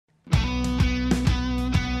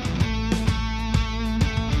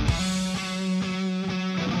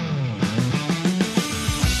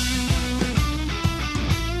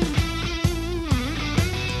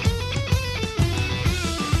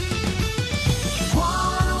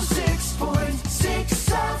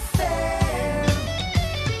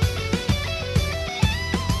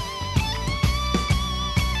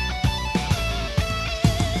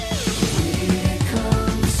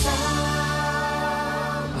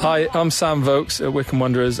Hi, I'm Sam Vokes at Wycombe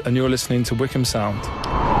Wanderers, and you're listening to Wycombe Sound.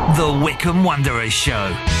 The Wycombe Wanderers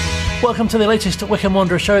Show. Welcome to the latest Wycombe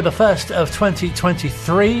Wanderers Show, the first of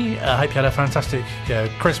 2023. I hope you had a fantastic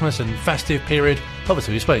Christmas and festive period.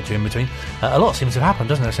 Obviously, we spoke to you in between. A lot seems to have happened,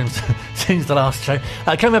 doesn't it, since the last show.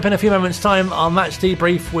 Coming up in a few moments' time, our match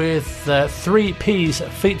debrief with 3 Ps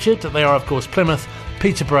featured. They are, of course, Plymouth,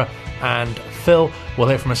 Peterborough and Phil. We'll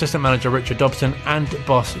hear from assistant manager Richard Dobson and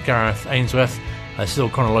boss Gareth Ainsworth. This is all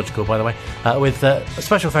chronological, by the way. With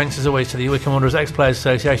special thanks, as always, to the Wycombe Wanderers Ex-Players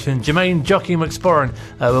Association. Jermaine Jockey McSporran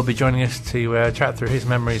will be joining us to chat through his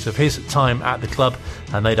memories of his time at the club.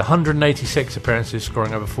 Made 186 appearances,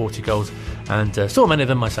 scoring over 40 goals, and saw many of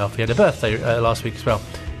them myself. He had a birthday last week as well,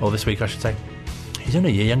 or this week, I should say. He's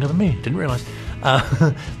only a year younger than me, didn't realise.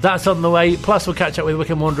 That's on the way. Plus, we'll catch up with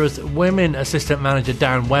Wycombe Wanderers women assistant manager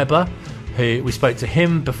Dan Webber, who we spoke to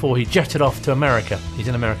him before he jetted off to America. He's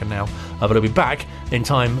in America now, but he'll be back in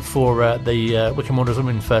time for the Wycombe Wanderers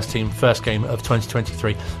women first team first game of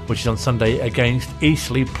 2023, which is on Sunday against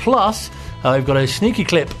Eastleigh. Plus, we've got a sneaky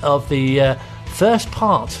clip of the first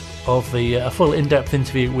part of the full in-depth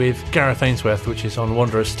interview with Gareth Ainsworth, which is on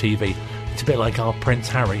WanderersTV. It's a bit like our Prince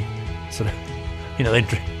Harry, sort of, they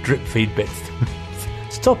drip feed bits.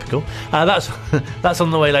 It's topical. That's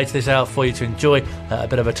on the way later this hour for you to enjoy. A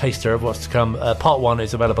bit of a taster of what's to come. Part 1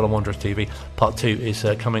 is available on WanderersTV. Part 2 is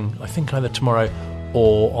coming, I think, either tomorrow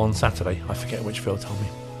or on Saturday. I forget which Phil told me.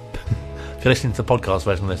 If you're listening to the podcast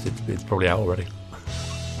version of this, it's probably out already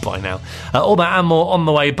by now. All that and more on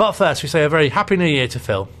the way. But first, we say a very Happy New Year to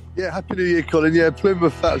Phil. Yeah, Happy New Year, Colin. Yeah,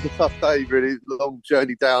 Plymouth, that was a tough day, really. Long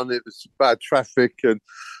journey down. It was bad traffic, and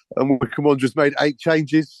Wycombe Wanderers made 8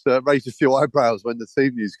 changes, raised a few eyebrows when the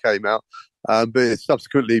team news came out, but it's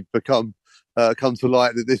subsequently come to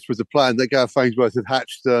light that this was a plan that Gareth Ainsworth had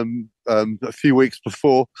hatched a few weeks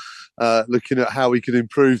before, looking at how we could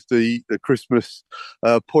improve the Christmas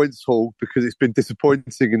points haul, because it's been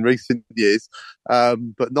disappointing in recent years.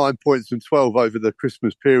 But 9 points from 12 over the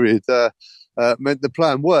Christmas period meant the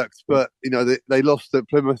plan worked, but they lost at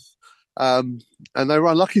Plymouth. And they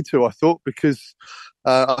were unlucky too, I thought, because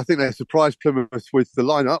I think they surprised Plymouth with the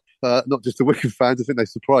lineup, not just the Wycombe fans. I think they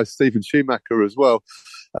surprised Stephen Schumacher as well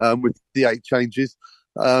with the 8 changes.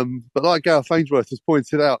 But like Gareth Ainsworth has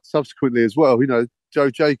pointed out subsequently as well, Joe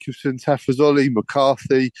Jacobson, Tafazoli,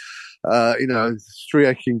 McCarthy,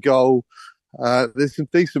 Striek in goal. There's some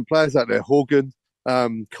decent players out there. Horgan,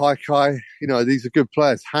 Kai, these are good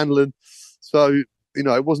players. Hanlon. So,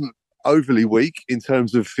 it wasn't overly weak in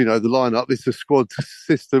terms of, the lineup. It's a squad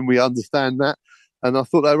system. We understand that. And I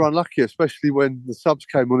thought they were unlucky, especially when the subs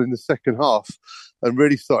came on in the second half and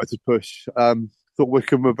really started to push. Thought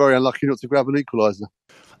Wycombe were very unlucky not to grab an equaliser.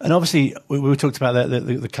 And obviously, we talked about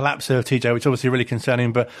the collapse of TJ, which is obviously really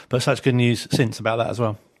concerning, but such good news since about that as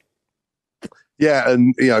well. Yeah,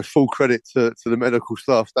 and full credit to the medical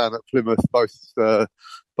staff down at Plymouth,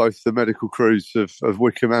 both the medical crews of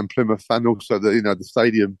Wycombe and Plymouth, and also the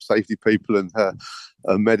stadium safety people and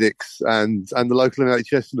medics and the local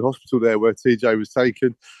NHS and the hospital there where TJ was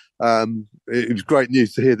taken. It was great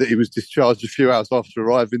news to hear that he was discharged a few hours after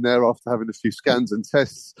arriving there, after having a few scans and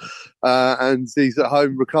tests, and he's at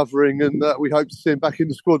home recovering, and we hope to see him back in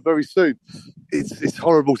the squad very soon. It's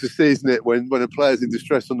horrible to see, isn't it, when a player's in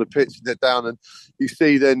distress on the pitch and they're down, and you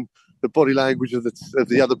see then the body language of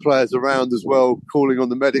the other players around as well, calling on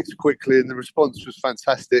the medics quickly, and the response was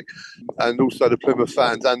fantastic. And also the Plymouth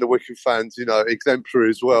fans and the Wycombe fans, exemplary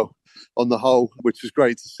as well on the whole, which was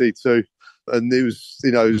great to see too. And it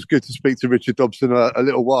was good to speak to Richard Dobson a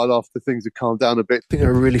little while after things had calmed down a bit. I think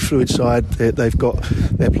they're a really fluid side. They've got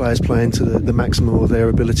their players playing to the maximum of their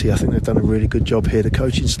ability. I think they've done a really good job here, the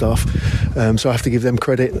coaching staff. So I have to give them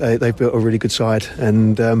credit. They've built a really good side.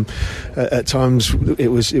 And at times it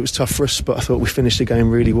was tough for us, but I thought we finished the game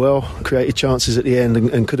really well, created chances at the end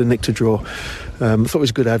and could have nicked a draw. I thought it was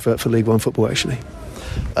a good advert for League One football, actually.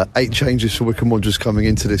 8 changes for Wycombe Wanderers coming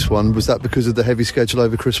into this one. Was that because of the heavy schedule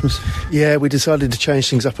over Christmas? Yeah, we decided to change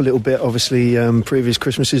things up a little bit. Obviously, previous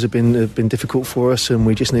Christmases have been difficult for us, and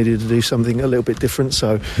we just needed to do something a little bit different.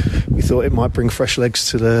 So we thought it might bring fresh legs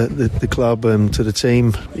to the club and to the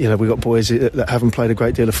team. We've got boys that haven't played a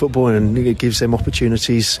great deal of football, and it gives them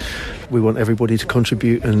opportunities. We want everybody to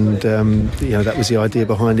contribute, and that was the idea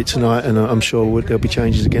behind it tonight. And I'm sure there'll be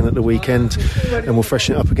changes again at the weekend, and we'll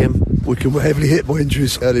freshen it up again. Wycombe were heavily hit by injuries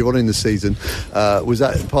earlier on in the season. Was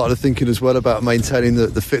that part of the thinking as well about maintaining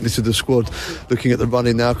the fitness of the squad, looking at the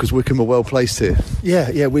running now, because Wycombe are well placed here? Yeah,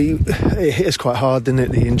 it hit us quite hard, didn't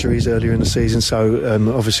it, the injuries earlier in the season. So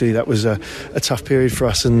obviously that was a tough period for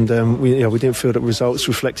us, and we didn't feel that results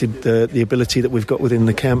reflected the ability that we've got within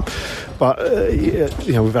the camp. but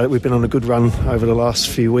we've been on a good run over the last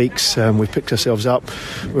few weeks. We've picked ourselves up.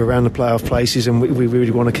 We're around the playoff places, and we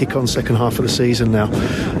really want to kick on second half of the season now.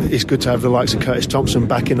 It's good to have the likes of Curtis Thompson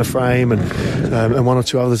back in the frame, and one or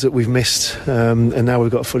two others that we've missed. And now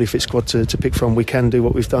we've got a fully fit squad to pick from. We can do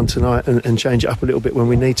what we've done tonight and change it up a little bit when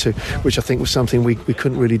we need to, which I think was something we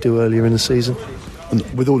couldn't really do earlier in the season. And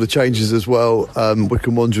with all the changes as well,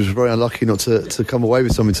 Wycombe Wanderers were very unlucky not to come away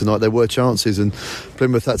with something tonight. There were chances, and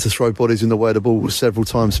Plymouth had to throw bodies in the way of the ball several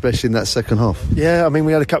times, especially in that second half. Yeah, I mean,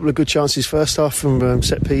 we had a couple of good chances first half from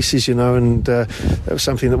set pieces, and that was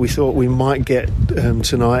something that we thought we might get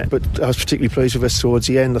tonight. But I was particularly pleased with us towards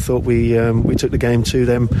the end. I thought we took the game to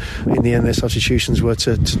them. In the end, their substitutions were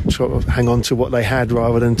to try to hang on to what they had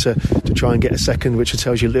rather than to try and get a second, which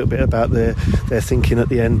tells you a little bit about their thinking at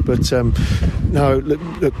the end. But no.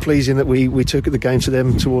 Look, pleasing that we took the game to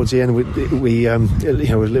them towards the end. We with a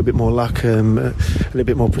little bit more luck, a little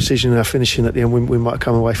bit more precision in our finishing at the end. We might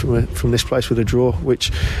come away from this place with a draw,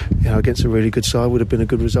 which against a really good side would have been a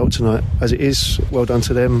good result tonight. As it is, well done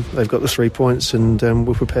to them. They've got the 3 points, and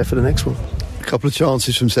we'll prepare for the next one. A couple of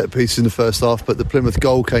chances from set pieces in the first half, but the Plymouth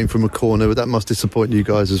goal came from a corner, but that must disappoint you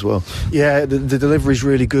guys as well. Yeah, the delivery's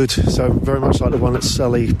really good, so very much like the one that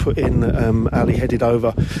Sully put in. Ali headed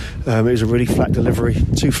over. It was a really flat delivery,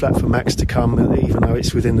 too flat for Max to come, even though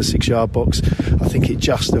it's within the 6-yard box. I think it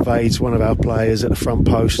just evades one of our players at the front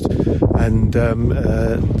post, and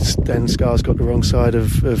then Scar's got the wrong side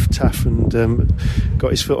of Taff and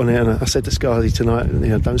got his foot on it. And I said to Scarsy tonight,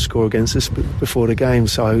 don't score against us before the game,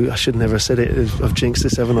 so I should never have said it. I've jinxed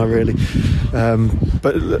this, haven't I, really?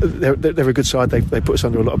 But they're a good side. They put us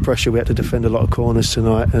under a lot of pressure. We had to defend a lot of corners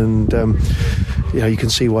tonight, and you can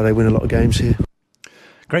see why they win a lot of games here.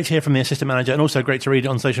 Great to hear from the assistant manager, and also great to read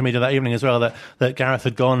on social media that evening as well that Gareth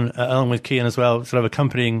had gone along with Keane as well, sort of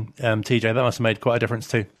accompanying TJ. That must have made quite a difference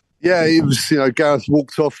too. Yeah, it was. Gareth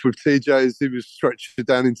walked off with TJ as he was stretched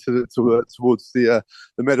down into towards the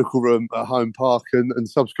medical room at Home Park, and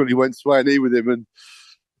subsequently went to A&E with him. And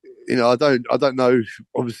I don't know.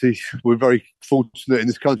 Obviously, we're very fortunate in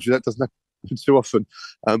this country. That doesn't happen too often.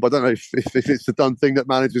 But I don't know if it's the done thing that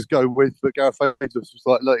managers go with. But Gareth Ainsworth was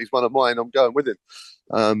like, look, he's one of mine. I'm going with him.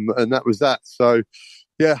 And that was that. So,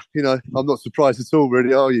 yeah, I'm not surprised at all,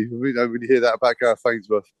 really, are you? When you hear that about Gareth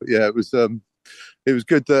Ainsworth. But yeah, it was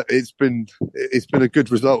good that it's been a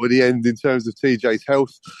good result at the end in terms of TJ's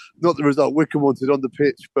health. Not the result Wycombe wanted on the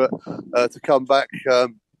pitch, but to come back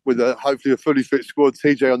with hopefully a fully fit squad,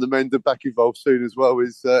 TJ on the mend and back involved soon as well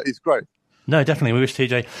is great. No, definitely. We wish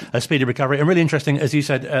TJ a speedy recovery. And really interesting, as you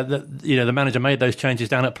said, that the manager made those changes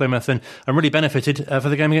down at Plymouth and really benefited for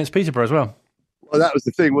the game against Peterborough as well. Well, that was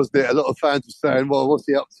the thing, wasn't it? A lot of fans were saying, well, what's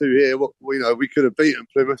he up to here? We could have beaten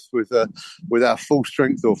Plymouth with our full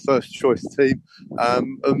strength or first choice team.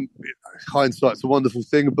 Hindsight's a wonderful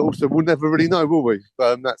thing, but also we'll never really know, will we?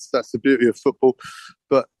 That's the beauty of football.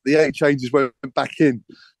 But the 8 changes went back into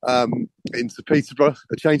Peterborough,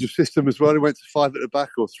 a change of system as well. They went to 5 at the back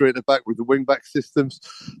or 3 at the back with the wing-back systems,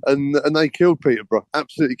 and they killed Peterborough,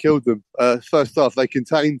 absolutely killed them. First half, they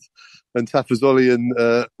contained, and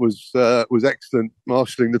Tafazolian was excellent,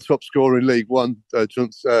 marshalling the top scorer in League One,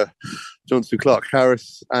 Johnson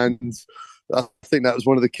Clark-Harris, and I think that was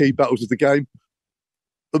one of the key battles of the game.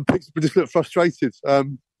 And Peterborough just looked frustrated.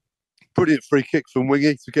 Brilliant free kick from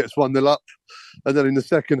Wingy to get us 1-0 up. And then in the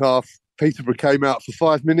second half, Peterborough came out for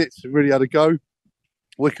 5 minutes and really had a go.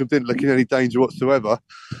 Wycombe didn't look in any danger whatsoever.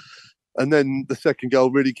 And then the second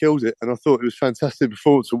goal really killed it. And I thought it was a fantastic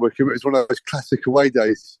performance from Wycombe. It was one of those classic away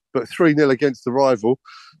days. But 3-0 against the rival,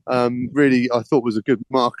 really, I thought was a good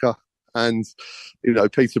marker. And,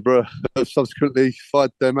 Peterborough have subsequently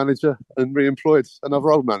fired their manager and re-employed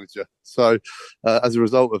another old manager. So, as a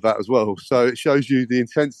result of that as well. So it shows you the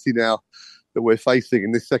intensity now that we're facing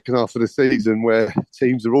in this second half of the season, where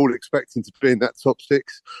teams are all expecting to be in that top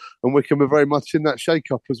 6. And Wycombe are very much in that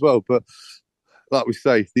shake-up as well. But like we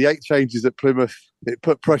say, the 8 changes at Plymouth, it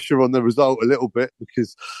put pressure on the result a little bit,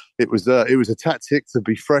 because it was a tactic to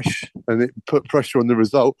be fresh, and it put pressure on the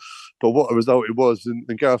result. But what a result it was,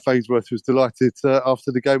 and Gareth Ainsworth was delighted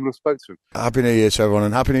after the game when I spoke to him. Happy New Year to everyone,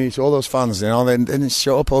 and Happy New Year to all those fans. They didn't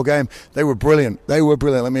shut up all game. They were brilliant.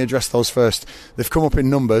 Let me address those first. They've come up in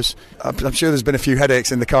numbers. I'm sure there's been a few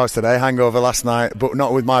headaches in the cars today, hangover last night, but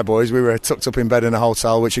not with my boys. We were tucked up in bed in a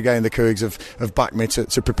hotel, which again the Cougs have backed me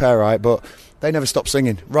to prepare right, but they never stopped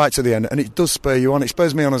singing right to the end, and it does spur you on. It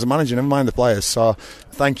spurs me on as a manager, never mind the players. So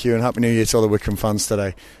thank you, and Happy New Year to all the Wycombe fans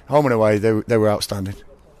today. Home and away, they were outstanding.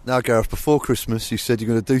 Now, Gareth, before Christmas, you said you're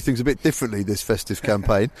going to do things a bit differently this festive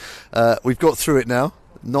campaign. We've got through it now.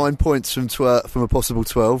 9 points from a possible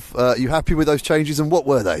 12. Are you happy with those changes, and what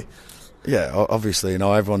were they? Yeah, obviously,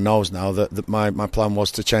 everyone knows now that my plan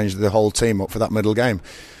was to change the whole team up for that middle game.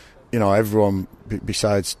 Everyone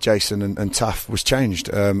besides Jason and Taff was changed,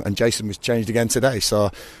 and Jason was changed again today.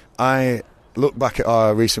 So I look back at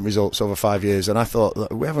our recent results over 5 years, and I thought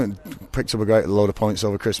that we haven't picked up a great load of points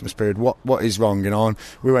over Christmas period. What is wrong? And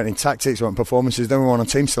we went in tactics, we went in performances, then we went on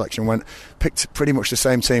team selection, picked pretty much the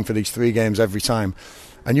same team for these 3 games every time,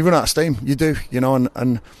 and you run out of steam. You do,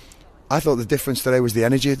 and I thought the difference today was the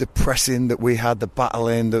energy, the pressing that we had, the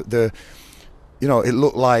battling, it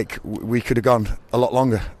looked like we could have gone a lot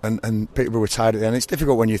longer, and Peterborough were tired at the end. It's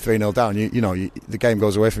difficult when you're 3-0 down. The game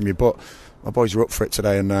goes away from you, but my boys were up for it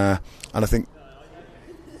today, and I think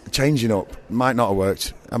changing up might not have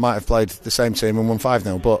worked. I might have played the same team and won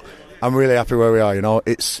 5-0, but I'm really happy where we are.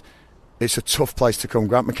 It's a tough place to come.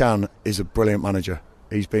 Grant McCann is a brilliant manager.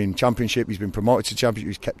 He's been Championship, he's been promoted to Championship,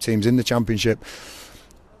 he's kept teams in the Championship.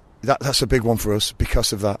 That's a big one for us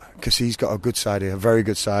because of that, because he's got a good side here, a very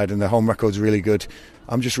good side, and the home record's really good.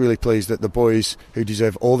 I'm just really pleased that the boys, who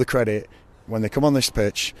deserve all the credit, when they come on this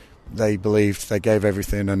pitch, they believed, they gave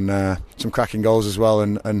everything, and some cracking goals as well,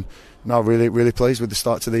 and now really, really pleased with the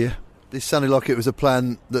start to the year. This sounded like it was a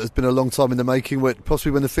plan that has been a long time in the making,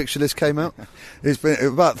 possibly when the fixture list came out? It's been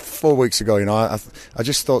about 4 weeks ago, I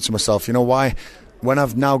just thought to myself, why... When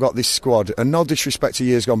I've now got this squad, and no disrespect to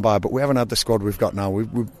years gone by, but we haven't had the squad we've got now.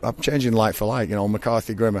 I'm changing like for like,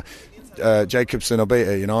 McCarthy, Grimmer, Jacobson,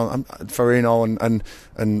 Obita, Farino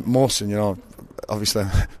and Mawson, obviously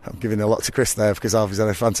I'm giving a lot to Chris there because obviously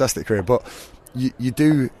had a fantastic career, but you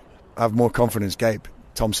do have more confidence. Gabe,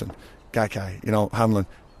 Thompson, Gaikai, Hanlon,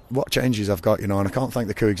 what changes I've got, and I can't thank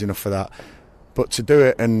the Cougs enough for that. But to do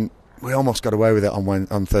it, and we almost got away with it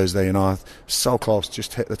on Thursday, so close,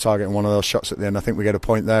 just hit the target in one of those shots at the end. I think we get a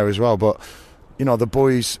point there as well. But, the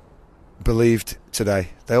boys believed today.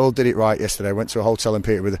 They all did it right yesterday. Went to a hotel in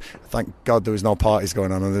Peterborough. Thank God there was no parties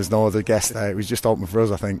going on and there's no other guests there. It was just open for us,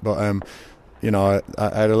 I think. But, I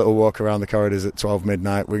had a little walk around the corridors at 12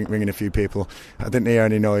 midnight, ringing a few people. I didn't hear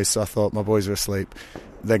any noise, so I thought my boys were asleep.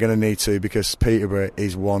 They're going to need to, because Peterborough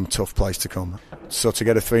is one tough place to come. So to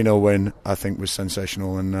get a 3-0 win, I think, was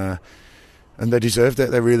sensational, and they deserved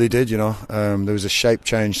it. They really did, There was a shape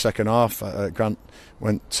change second half. Grant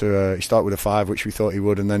went to he started with a 5, which we thought he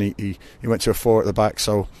would, and then he went to a 4 at the back.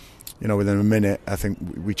 So, within a minute, I think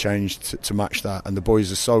we changed to match that. And the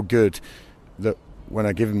boys are so good that when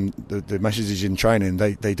I give them the messages in training,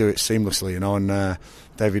 they do it seamlessly, and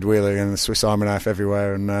David Wheeler and the Swiss Army knife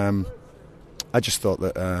everywhere, and I just thought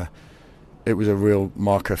that it was a real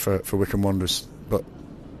marker for Wycombe Wanderers. But,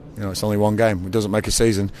 it's only one game. It doesn't make a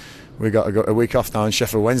season. We've got a week off now, and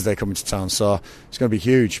Sheffield Wednesday coming to town, so it's going to be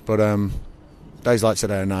huge. But days like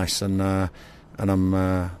today are nice, and I'm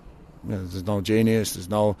there's no genius, there's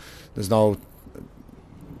no.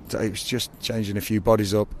 It was just changing a few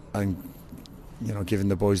bodies up and giving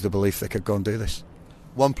the boys the belief they could go and do this.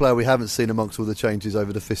 One player we haven't seen amongst all the changes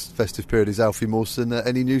over the festive period is Alfie Mawson.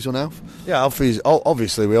 Any news on Alf? Yeah, Alfie's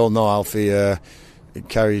obviously, we all know Alfie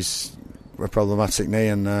carries a problematic knee,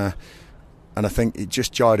 and I think he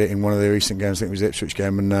just jarred it in one of the recent games. I think it was the Ipswich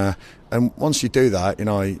game, and once you do that,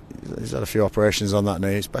 he's had a few operations on that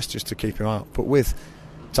knee. It's best just to keep him out. But with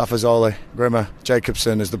Tafazoli, Grimmer,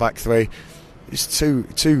 Jacobson as the back 3, it's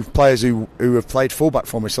two players who have played fullback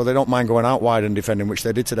for me, so they don't mind going out wide and defending, which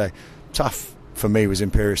they did today. Taff, for me, was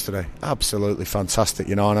imperious today. Absolutely fantastic,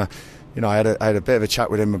 and I had a bit of a chat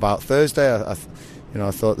with him about Thursday. I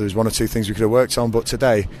thought there was one or two things we could have worked on, but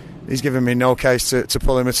today he's given me no case to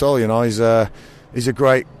pull him at all. He's a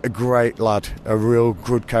great lad, a real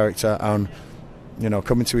good character, and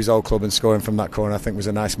coming to his old club and scoring from that corner, I think was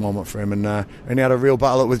a nice moment for him. And he had a real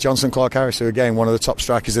battle up with Johnson Clark-Harris, who again one of the top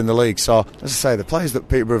strikers in the league. So as I say, the players that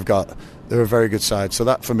Peterborough have got, they're a very good side. So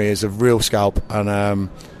that for me is a real scalp, and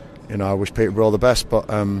I wish Peterborough all the best. But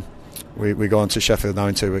we go on to Sheffield now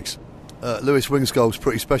in 2 weeks. Lewis Wing's goal's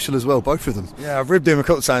pretty special as well, both of them. Yeah, I've ribbed him a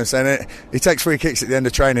couple of times saying it. He takes free kicks at the end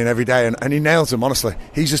of training every day, and he nails them, honestly.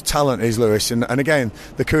 He's just talented, is Lewis. And again,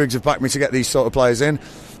 the Cougs have backed me to get these sort of players in.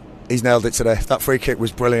 He's nailed it today. That free kick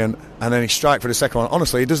was brilliant, and then he strike for the second one.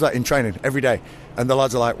 Honestly, he does that in training every day, and the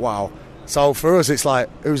lads are like, wow. So for us, it's like,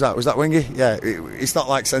 who's that? Was that Wingy? Yeah, it's not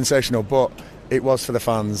like sensational, but it was for the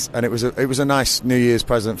fans, and it was a nice New Year's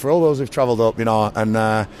present for all those who've travelled up, and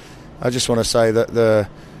I just want to say that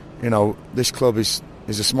this club is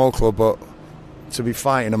a small club, but to be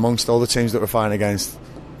fighting amongst all the teams that we're fighting against,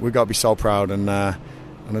 we've got to be so proud, and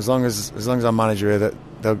as long as I'm manager here,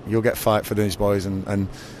 that you'll get fight for these boys, and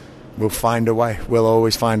we'll find a way. We'll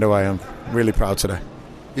always find a way. I'm really proud today.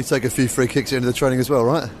 You take a few free kicks into the training as well,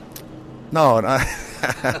 right? No,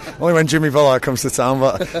 Only when Jimmy Vollard comes to town.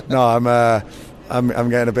 But no, I'm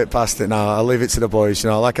getting a bit past it now. I'll leave it to the boys.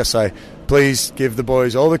 Like I say, please give the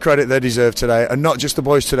boys all the credit they deserve today, and not just the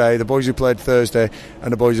boys today, the boys who played Thursday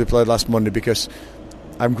and the boys who played last Monday, because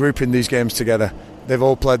I'm grouping these games together. They've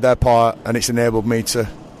all played their part, and it's enabled me to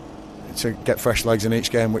get fresh legs in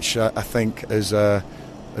each game, which I think has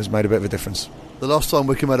made a bit of a difference. The last time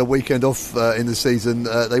Wycombe had a weekend off in the season,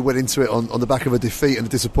 they went into it on the back of a defeat and a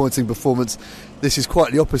disappointing performance. This is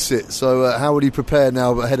quite the opposite. So how would you prepare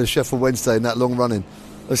now ahead of Sheffield Wednesday in that long running?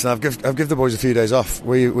 Listen, I've give the boys a few days off.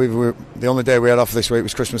 We the only day we had off this week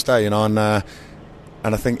was Christmas Day, and I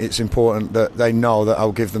think it's important that they know that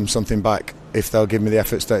I'll give them something back if they'll give me the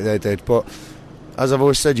efforts that they did. But as I've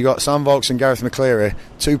always said, you got Sam Vokes and Gareth McCleary,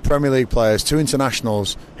 2 Premier League players, 2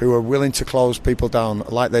 internationals who are willing to close people down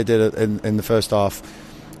like they did in the first half.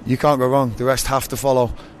 You can't go wrong. The rest have to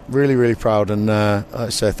follow. Really, really proud, and I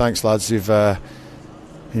say thanks, lads. You've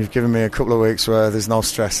given me a couple of weeks where there's no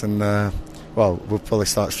stress, and we'll probably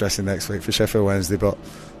start stressing next week for Sheffield Wednesday. But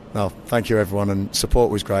no, thank you everyone, and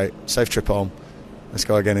support was great. Safe trip home. Let's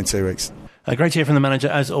go again in 2 weeks. Great to hear from the manager,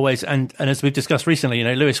 as always. And as we've discussed recently,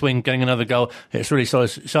 Lewis Wing getting another goal. It's really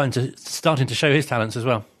starting to show his talents as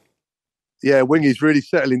well. Yeah, Wingy's really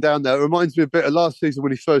settling down now. It reminds me a bit of last season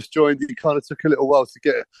when he first joined. He kind of took a little while to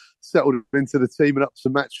get settled into the team and up to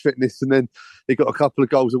match fitness. And then he got a couple of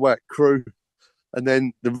goals away at Crewe. And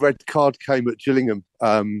then the red card came at Gillingham.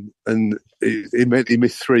 And it meant he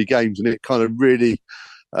missed 3 games. And it kind of really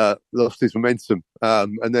lost his momentum.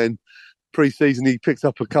 And then pre-season he picked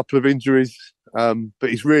up a couple of injuries, but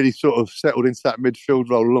he's really sort of settled into that midfield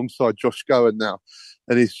role alongside Josh Gowan now,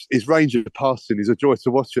 and his range of passing is a joy to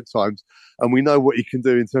watch at times, and we know what he can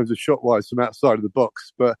do in terms of shot wise from outside of the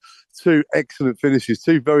box. But 2 excellent finishes,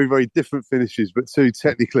 2 very, very different finishes, but 2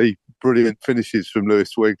 technically brilliant finishes from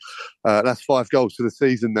Lewis Wing. That's 5 goals for the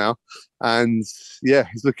season now, and yeah,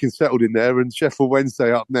 he's looking settled in there. And Sheffield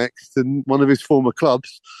Wednesday up next, and one of his former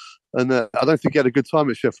clubs. And I don't think he had a good time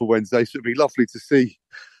at Sheffield Wednesday, so it'd be lovely to see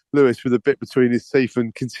Lewis with a bit between his teeth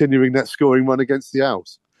and continuing that scoring run against the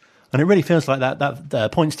Owls. And it really feels like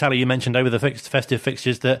that points tally you mentioned over the festive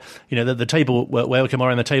fixtures, that that the table, where Wycombe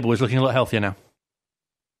are in the table, is looking a lot healthier now.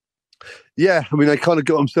 Yeah, I mean, they kind of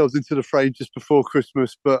got themselves into the frame just before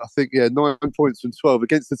Christmas, but I think, 9 points from 12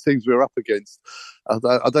 against the teams we were up against.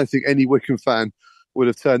 I don't think any Wycombe fan would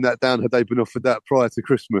have turned that down had they been offered that prior to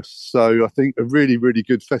Christmas. So I think a really, really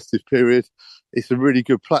good festive period. It's a really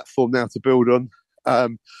good platform now to build on.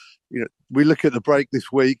 We look at the break this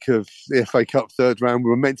week of the FA Cup third round. We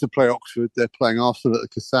were meant to play Oxford. They're playing Arsenal at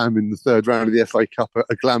the Kassam in the third round of the FA Cup,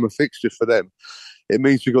 a glamour fixture for them. It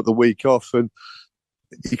means we got the week off, and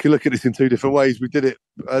you can look at this in 2 different ways. We did it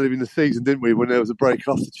earlier in the season, didn't we, when there was a break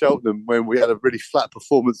after Cheltenham, when we had a really flat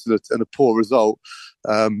performance and a poor result.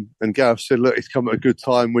 And Gareth said, look, it's come at a good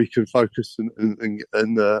time. We can focus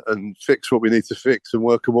and fix what we need to fix and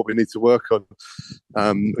work on what we need to work on,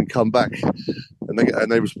 and come back.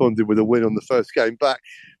 And they responded with a win on the first game back.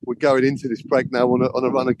 We're going into this break now on a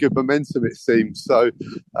run of good momentum, it seems. So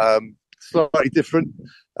slightly different,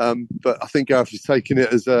 but I think Gareth is taking it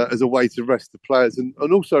as a way to rest the players and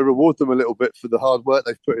also reward them a little bit for the hard work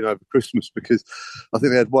they've put in over Christmas, because I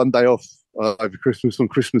think they had 1 day off over Christmas on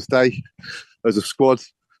Christmas Day as a squad,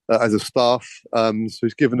 as a staff, so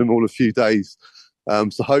he's given them all a few days.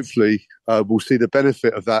 So hopefully we'll see the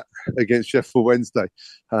benefit of that against Sheffield Wednesday.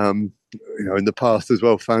 In the past as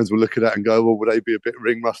well, fans will look at that and go, well, will they be a bit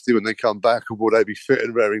ring rusty when they come back, or will they be fit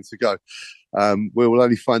and raring to go? We will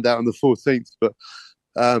only find out on the 14th. But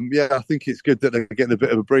I think it's good that they're getting a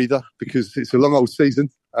bit of a breather, because it's a long old season.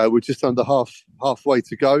 We're just under halfway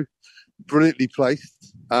to go. Brilliantly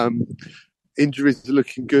placed. Injuries are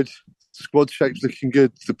looking good. Squad shape's looking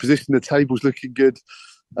good. The position of the table's looking good.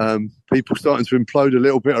 People starting to implode a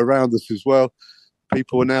little bit around us as well.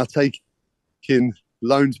 People are now taking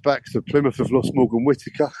loans back. So Plymouth have lost Morgan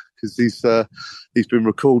Whittaker because he's been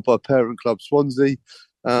recalled by parent club Swansea.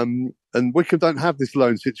 And Wycombe don't have this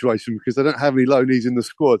loan situation because they don't have any loanees in the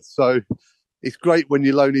squad. So it's great when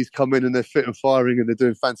your loanees come in and they're fit and firing and they're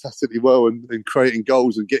doing fantastically well and creating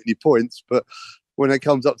goals and getting you points. But when it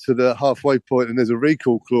comes up to the halfway point and there's a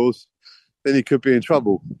recall clause, then you could be in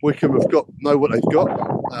trouble. Wycombe know what they've got.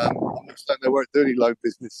 I'm not saying they won't do any loan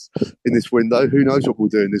business in this window. Who knows what we'll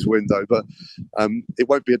do in this window? But it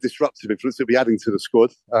won't be a disruptive influence. It'll be adding to the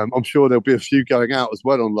squad. I'm sure there'll be a few going out as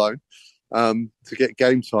well on loan to get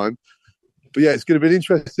game time. But yeah, it's going to be an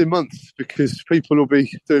interesting month because people will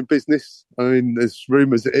be doing business. I mean, there's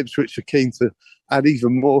rumours that Ipswich are keen to add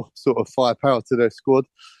even more sort of firepower to their squad.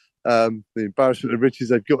 The embarrassment of riches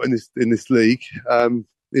they've got in this league.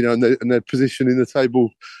 and their position in the table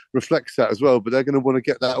reflects that as well. But they're going to want to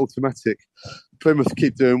get that automatic. Plymouth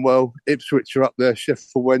keep doing well. Ipswich are up there.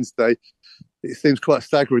 Sheffield Wednesday. It seems quite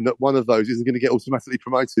staggering that one of those isn't going to get automatically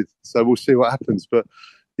promoted. So we'll see what happens. But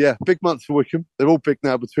yeah, big month for Wycombe. They're all big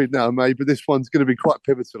now between now and May, but this one's going to be quite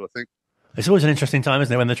pivotal, I think. It's always an interesting time,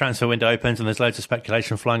 isn't it, when the transfer window opens and there's loads of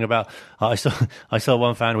speculation flying about. I saw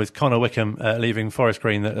one fan with Connor Wycombe leaving Forest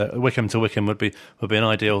Green that Wycombe to Wycombe would be an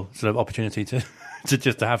ideal sort of opportunity to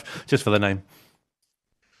have just for the name.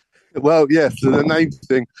 Well, yeah, so the name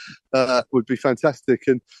thing would be fantastic,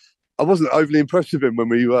 and I wasn't overly impressed with him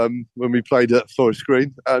when we played at Forest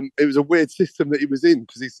Green. It was a weird system that he was in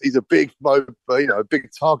because he's a big, a big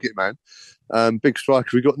target man, big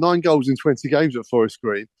striker. We got 9 goals in 20 games at Forest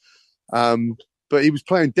Green. But he was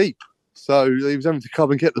playing deep, so he was having to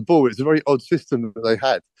come and get the ball. It's a very odd system that they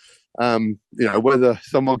had. Whether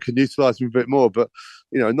someone can utilise him a bit more, but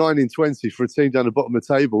 9 in 20 for a team down the bottom of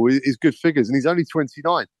the table is good figures, and he's only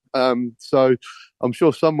 29. So I'm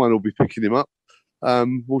sure someone will be picking him up.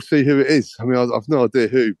 We'll see who it is. I mean, I've no idea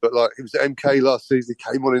who, but he was at MK last season.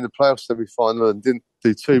 He came on in the playoff semi-final and didn't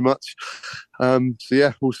do too much. So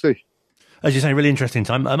yeah, we'll see. As you say, really interesting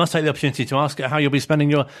time. I must take the opportunity to ask how you'll be spending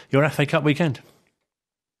your FA Cup weekend.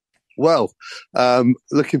 Well,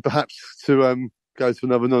 looking perhaps to go to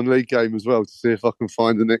another non-league game as well to see if I can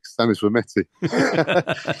find the next Stanis Rametti.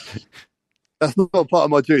 That's not part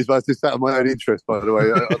of my duties, but it's just out of my own interest, by the way.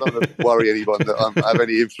 I don't want to worry anyone that I have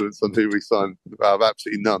any influence on who we sign. I have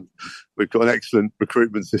absolutely none. We've got an excellent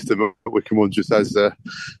recruitment system at Wycombe Wanderers as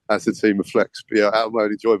the team reflects. But yeah, out of my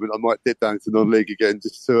own enjoyment, I might dip down into non-league again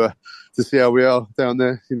just to see how we are down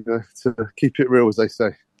there, to keep it real, as they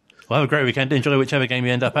say. Well, have a great weekend. Enjoy whichever game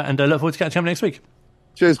you end up at, and look forward to catching up next week.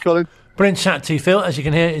 Cheers, Colin. Brilliant chat to Phil. As you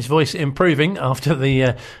can hear, his voice improving after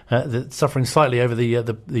the suffering slightly over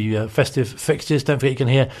the festive fixtures. Don't forget you can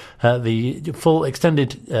hear the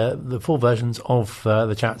full versions of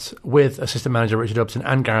the chats with assistant manager Richard Dobson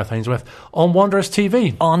and Gareth Ainsworth on Wanderers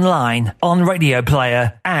TV, online, on Radio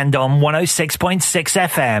Player, and on 106.6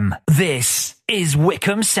 FM. This is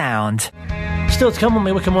Wycombe Sound. Still to come on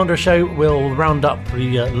the Wycombe Wanderers show, we'll round up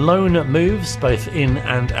the loan moves both in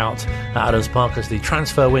and out at Adams Park as the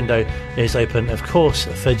transfer window is open, of course,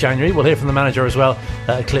 for January. We'll hear from the manager as well,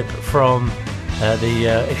 a clip from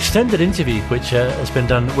the extended interview which has been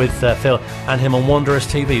done with Phil and him on Wanderers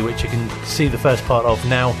TV, which you can see the first part of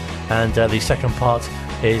now, and the second part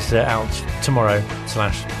is out tomorrow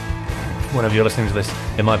 / whenever you're listening to this.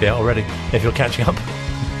 It might be out already if you're catching up.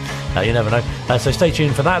 You never know. So stay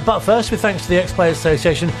tuned for that. But first, with thanks to the Ex-Players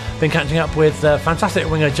Association, been catching up with fantastic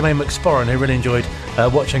winger Jermaine McSporran, who really enjoyed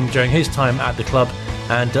watching during his time at the club.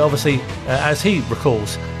 And obviously, as he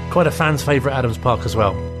recalls, quite a fan's favourite Adams Park as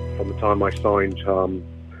well. From the time I signed,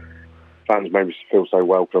 fans made me feel so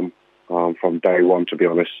welcome from day one, to be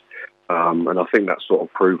honest. And I think that's sort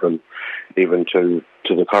of proven, even to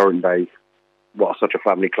the current day, what such a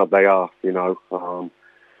family club they are,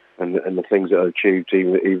 and the things that are achieved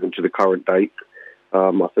even to the current date,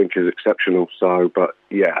 I think is exceptional. So, but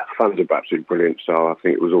yeah, fans are absolutely brilliant. So I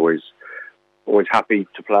think it was always happy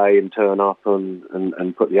to play and turn up and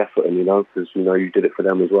put the effort in, because you did it for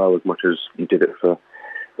them as well as much as you did it for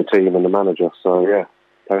the team and the manager. So yeah,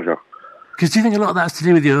 pleasure. Because do you think a lot of that's to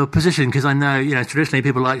do with your position? Because I know, traditionally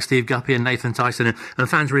people like Steve Guppy and Nathan Tyson, and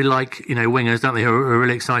fans really like, wingers, don't they, who are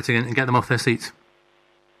really exciting and get them off their seats.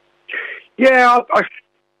 Yeah,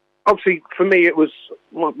 obviously, for me, it was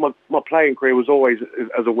my playing career was always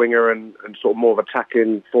as a winger and sort of more of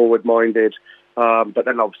attacking, forward-minded. But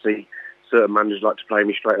then, obviously, certain managers like to play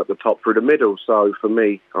me straight up the top through the middle. So for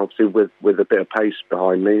me, obviously, with a bit of pace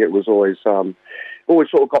behind me, it was always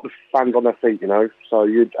sort of got the fans on their feet, So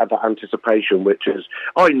you'd have that anticipation, which is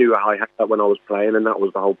I knew I had that when I was playing, and that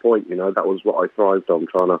was the whole point. That was what I thrived on,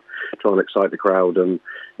 trying to excite the crowd and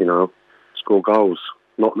score goals.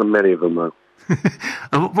 Not many of them though.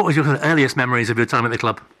 What was your earliest memories of your time at the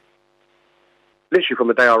club? Literally from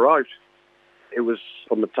the day I arrived. It was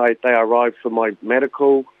from the day I arrived for my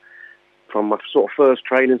medical, from my sort of first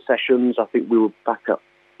training sessions. I think we were back at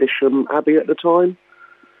Bisham Abbey at the time.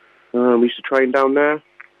 We used to train down there.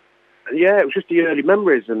 Yeah, it was just the early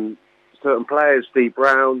memories, and certain players, Steve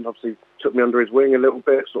Brown, obviously took me under his wing a little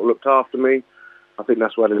bit, sort of looked after me. I think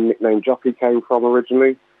that's where the nickname Jockey came from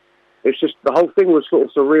originally. It's just the whole thing was sort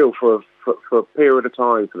of surreal for a period of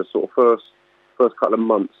time, for the sort of first couple of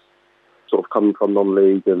months, sort of coming from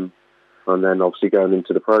non-league and then obviously going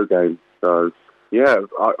into the pro game. So yeah,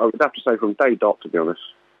 I would have to say from day dot, to be honest,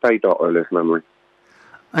 day dot earliest memory.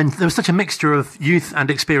 And there was such a mixture of youth and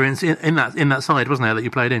experience in that side, wasn't there, that you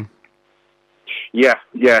played in? Yeah,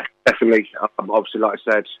 definitely. Obviously, like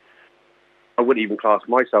I said, I wouldn't even class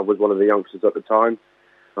myself as one of the youngsters at the time.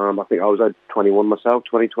 I think I was 21 myself,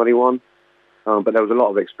 2021. But there was a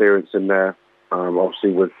lot of experience in there,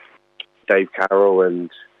 obviously with Dave Carroll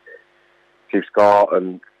and Steve Scott,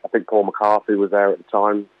 and I think Paul McCarthy was there at the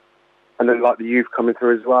time. And then like the youth coming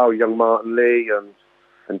through as well, young Martin Lee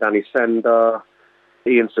and Danny Sender,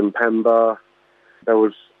 Ian Simpemba. There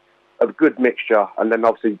was a good mixture, and then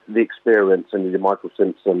obviously the experience and the Michael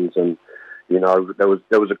Simpsons, and there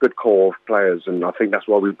was a good core of players, and I think that's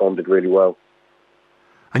why we bonded really well.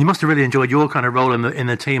 And you must have really enjoyed your kind of role in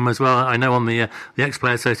the team as well. I know on the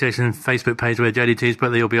Ex-Player Association Facebook page where JDT's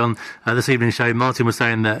but you'll be on this evening's show, Martin was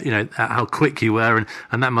saying that how quick you were,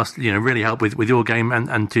 and that must really help with your game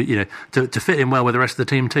and to fit in well with the rest of the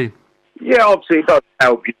team too. Yeah, obviously it does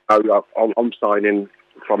help. I'm signing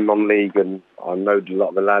from non-league, and I know a lot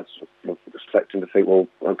of the lads were expecting to think, well,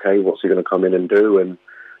 okay, what's he going to come in and do? And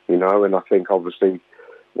and I think obviously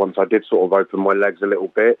once I did sort of open my legs a little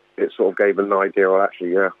bit, it sort of gave an idea, well,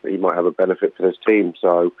 actually, he might have a benefit for this team.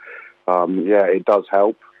 So, it does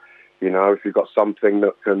help, if you've got something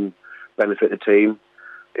that can benefit the team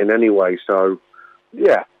in any way. So,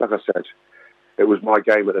 like I said, it was my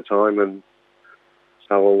game at the time, and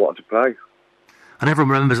so I wanted to play. And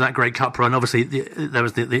everyone remembers that great cup run. Obviously, there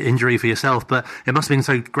was the injury for yourself, but it must have been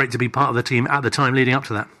so great to be part of the team at the time leading up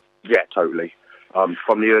to that. Yeah, totally.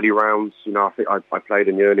 From the early rounds, I think I played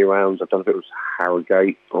in the early rounds. I don't know if it was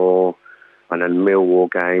Harrogate and then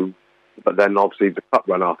Millwall game. But then obviously the cup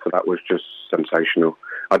run after that was just sensational.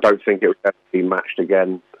 I don't think it would ever be matched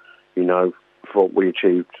again, for what we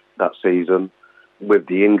achieved that season. With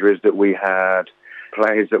the injuries that we had,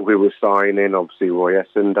 players that we were signing, obviously Roy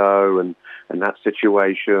Essendo and that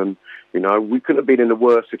situation. We couldn't have been in a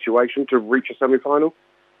worse situation to reach a semi-final,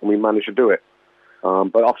 and we managed to do it.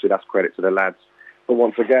 But obviously that's credit to the lads. But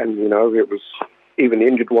once again, it was even the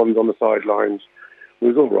injured ones on the sidelines. We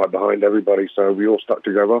was all right behind everybody, so we all stuck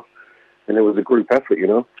together, and it was a group effort,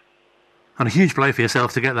 And a huge blow for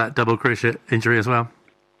yourself to get that double cruciate injury as well.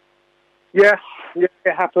 Yeah, it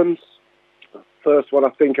happens. First one,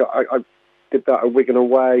 I think I did that at Wigan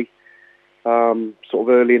away, sort of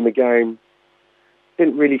early in the game.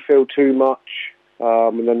 Didn't really feel too much,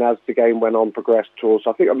 and then as the game went on, progressed towards,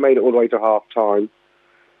 I think I made it all the way to half time.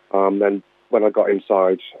 Then when I got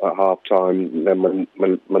inside at half time, then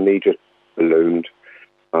my knee just ballooned.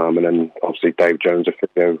 And then obviously Dave Jones, a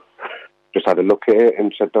physio, just had a look at it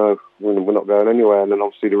and said, no, we're not going anywhere. And then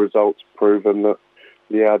obviously the results proven that,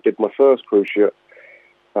 I did my first cruciate.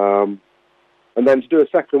 And then to do a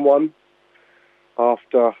second one,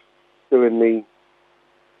 after doing the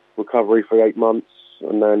recovery for 8 months,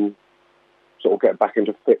 and then sort of get back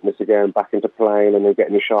into fitness again, back into playing, and then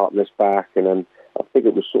getting the sharpness back, and then I think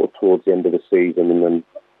it was sort of towards the end of the season, and then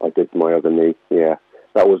I did my other knee. Yeah,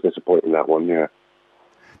 that was disappointing, that one, yeah.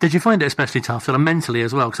 Did you find it especially tough, sort of mentally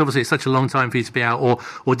as well? Because obviously it's such a long time for you to be out,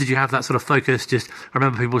 or did you have that sort of focus? Just, I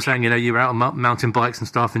remember people saying, you were out on mountain bikes and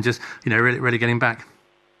stuff, and just, really getting back.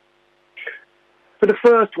 For the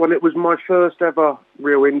first one, it was my first ever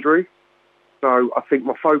real injury, so I think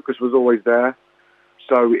my focus was always there.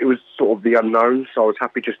 So it was sort of the unknown, so I was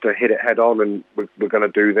happy just to hit it head on, and we're going to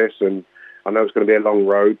do this, and I know it's going to be a long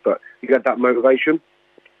road, but you get that motivation.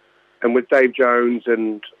 And with Dave Jones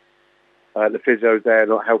and the physios there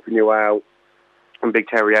not helping you out, and Big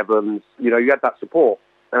Terry Evans, you had that support.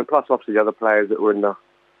 And plus, obviously, the other players that were on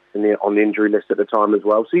the injury list at the time as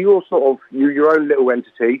well. So you all sort of, your own little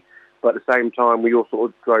entity, but at the same time, we all sort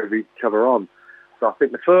of drove each other on. So I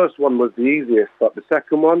think the first one was the easiest, but the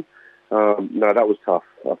second one, no, that was tough.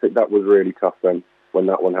 I think that was really tough then, when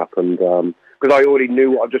that one happened, because I already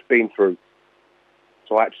knew what I'd just been through.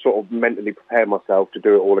 So I had to sort of mentally prepare myself to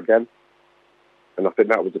do it all again. And I think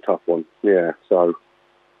that was a tough one. Yeah, so,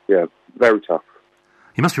 yeah, very tough.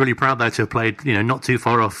 You must be really proud, though, to have played, not too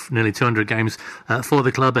far off nearly 200 games for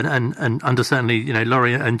the club, and under certainly,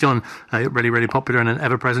 Laurie and John, really, really popular and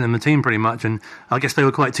ever present in the team pretty much. And I guess they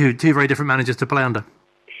were quite two very different managers to play under.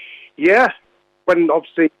 Yeah, when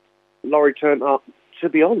obviously Laurie turned up, to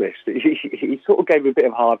be honest, he sort of gave me a bit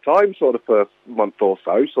of a hard time, sort of first month or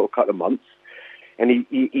so, sort of couple of months. And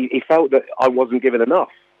he felt that I wasn't giving enough.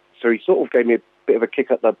 So he sort of gave me a bit of a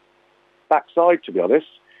kick at the backside, to be honest.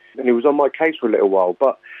 And he was on my case for a little while.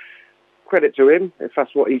 But credit to him, if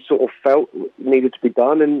that's what he sort of felt needed to be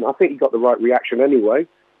done. And I think he got the right reaction anyway.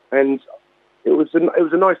 And it was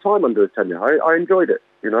a nice time under his tenure. I enjoyed it,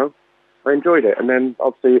 I enjoyed it. And then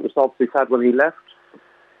obviously it was sad when he left.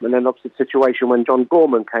 And then obviously the situation when John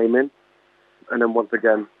Gorman came in. And then once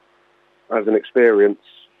again, as an experience,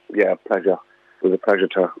 pleasure. It was a pleasure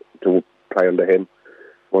to play under him.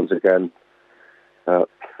 Once again,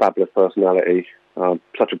 fabulous personality,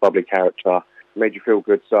 such a bubbly character, made you feel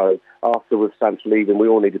good. So after with Sam's leaving, we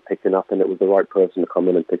all needed picking up, and it was the right person to come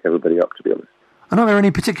in and pick everybody up, to be honest. And are there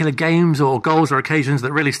any particular games or goals or occasions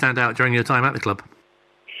that really stand out during your time at the club?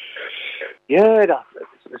 Yeah,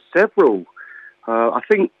 there's several. I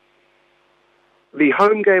think the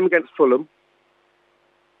home game against Fulham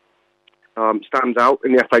stands out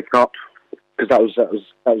in the FA Cup, because that was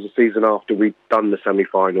the season after we'd done the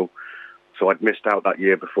semi-final, so I'd missed out that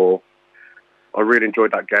year before. I really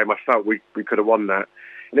enjoyed that game. I felt we could have won that.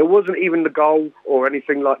 And it wasn't even the goal or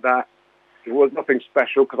anything like that. It was nothing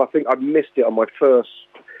special, because I think I missed it on my first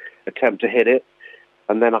attempt to hit it,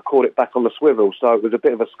 and then I caught it back on the swivel, so it was a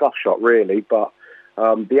bit of a scuff shot, really. But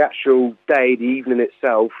the actual day, the evening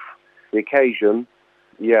itself, the occasion,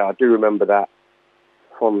 yeah, I do remember that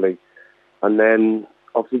fondly. And then,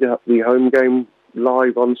 obviously, the home game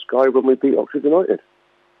live on Sky when we beat Oxford United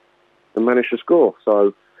and managed to score.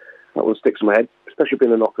 So that one sticks in my head, especially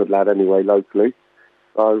being a not good lad anyway, locally.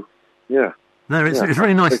 So, yeah. No, it's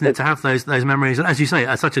really nice, isn't it, to have those memories. And as you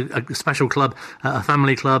say, such a special club, a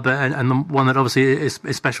family club, and the one that obviously is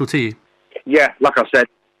special to you. Yeah, like I said,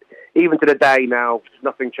 even to the day now,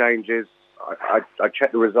 nothing changes. I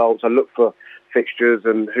check the results, I look for fixtures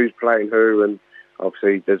and who's playing who, and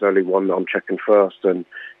obviously there's only one that I'm checking first, and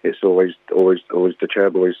it's always the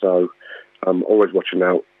Chairboy. So I'm always watching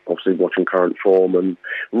out, obviously watching current form, and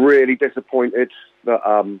really disappointed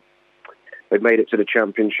that they made it to the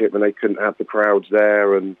Championship and they couldn't have the crowds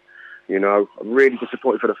there. And, you know, I'm really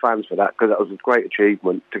disappointed for the fans for that, because that was a great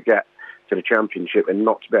achievement to get to the Championship and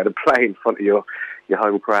not to be able to play in front of your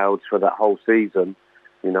home crowds for that whole season.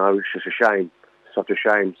 You know, it's just a shame. Such a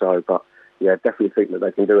shame. So, but yeah, definitely think that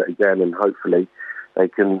they can do it again, and hopefully they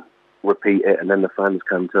can repeat it, and then the fans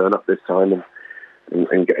can turn up this time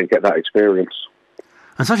and get that experience.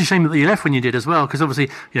 And such a shame that you left when you did as well, because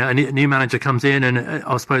obviously, you know, a new manager comes in and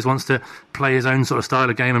I suppose wants to play his own sort of style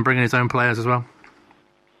of game and bring in his own players as well.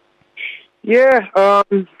 Yeah,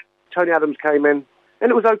 Tony Adams came in,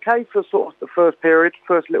 and it was okay for sort of the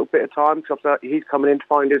first little bit of time, because he's coming in to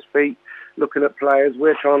find his feet, looking at players.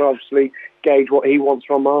 We're trying to obviously gauge what he wants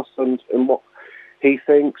from us and what he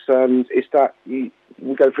thinks, and it's that we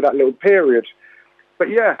go for that little period. But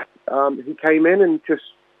yeah, he came in and just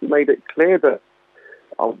made it clear that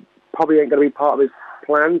I probably ain't going to be part of his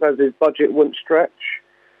plans, as his budget wouldn't stretch,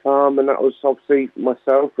 and that was obviously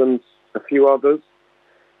myself and a few others.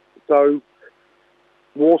 So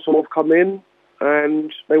Walsall have come in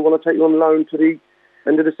and they want to take you on loan to the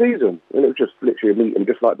end of the season, and it was just literally a meeting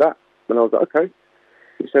just like that. And I was like, okay.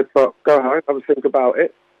 He said, but go home, have a think about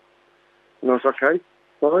it. And I was like, okay,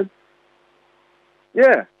 fine.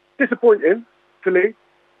 Yeah, disappointing to leave. It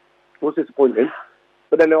was disappointing.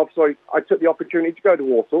 But then obviously I took the opportunity to go to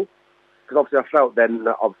Walsall, because obviously I felt then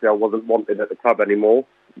that obviously I wasn't wanted at the club anymore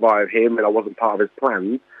by him, and I wasn't part of his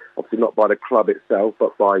plans. Obviously not by the club itself,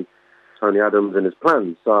 but by Tony Adams and his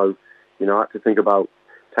plans. So, you know, I had to think about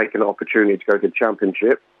taking the opportunity to go to the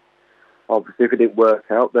Championship. Obviously, if it didn't work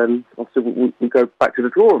out, then obviously we go back to the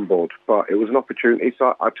drawing board. But it was an opportunity,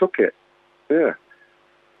 so I took it. Yeah.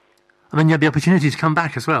 And then you had the opportunity to come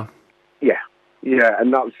back as well. Yeah,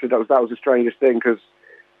 and that was the strangest thing, because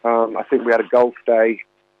I think we had a golf day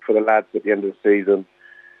for the lads at the end of the season,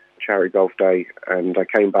 charity golf day, and I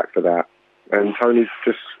came back for that. And Tony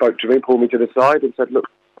just spoke to me, pulled me to the side and said, look,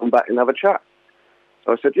 come back and have a chat.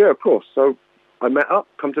 So I said, yeah, of course. So I met up,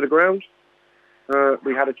 come to the ground,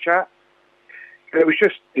 we had a chat. And it was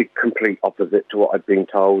just the complete opposite to what I'd been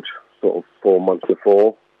told sort of 4 months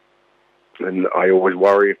before. And I always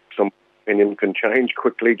worry if some opinion can change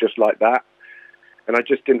quickly just like that. And I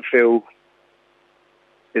just didn't feel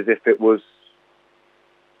as if it was...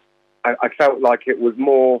 I felt like it was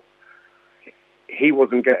more... He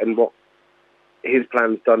wasn't getting what his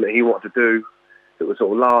plans done that he wanted to do. It was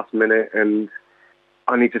sort of last minute, and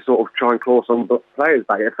I need to sort of try and claw some players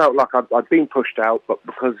back. It felt like I'd been pushed out, but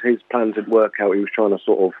because his plans didn't work out, he was trying to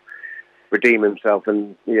sort of redeem himself.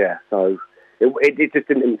 And yeah, so it just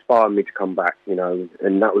didn't inspire me to come back, you know,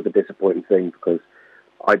 and that was a disappointing thing, because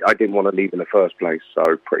I didn't want to leave in the first place,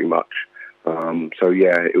 so pretty much. So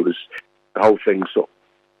yeah, it was, the whole thing sort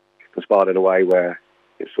of conspired in a way where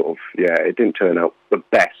it sort of, yeah, it didn't turn out the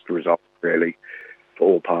best result, really, for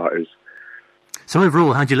all parties. So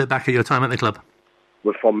overall, how do you look back at your time at the club?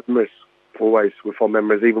 With fond memories, always with fond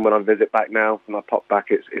memories. Even when I visit back now, when I pop back,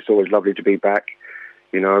 it's always lovely to be back.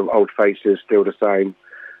 You know, old faces, still the same.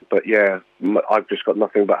 But yeah, I've just got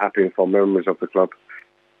nothing but happy and fond memories of the club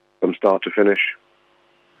from start to finish.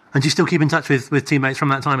 And do you still keep in touch with teammates from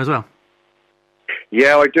that time as well?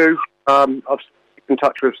 Yeah, I do. I've kept in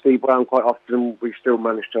touch with Steve Brown quite often. We still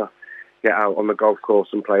manage to get out on the golf course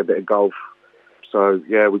and play a bit of golf. So,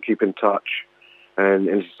 yeah, we keep in touch. And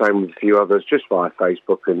it's the same with a few others, just via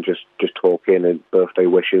Facebook and just talking and birthday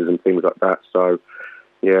wishes and things like that. So,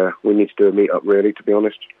 yeah, we need to do a meet-up, really, to be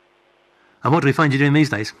honest. And what do we find you doing these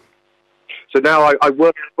days? So now I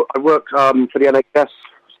work for the NHS.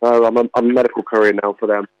 So I'm a medical courier now for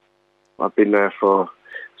them. I've been there for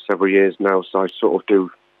several years now, so I sort of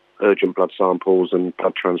do urgent blood samples and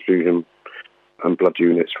blood transfusion and blood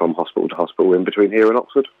units from hospital to hospital in between here and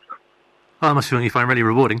Oxford. Oh, that must be something you find really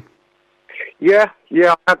rewarding. Yeah,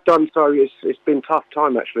 I have done so. It's been a tough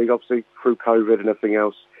time, actually, obviously, through COVID and everything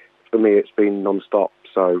else. For me, it's been non-stop,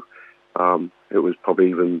 so it was probably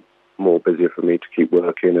even more busier for me to keep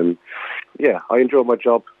working. And, yeah, I enjoy my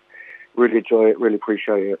job, really enjoy it, really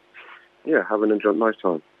appreciate it. Yeah, have an nice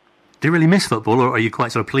time. Do you really miss football, or are you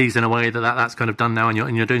quite sort of pleased in a way that's kind of done now and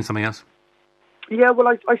you're doing something else? Yeah, well,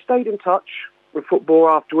 I stayed in touch with football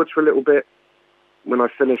afterwards for a little bit when I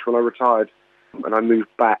retired, and I moved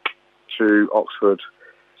back to Oxford.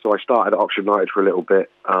 So I started at Oxford United for a little bit,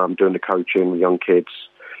 doing the coaching with young kids,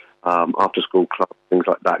 after school club, things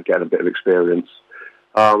like that, getting a bit of experience,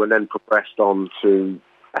 and then progressed on to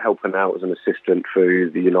helping out as an assistant for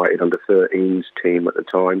the United under-13s team at the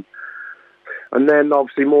time. And then,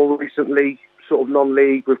 obviously, more recently, sort of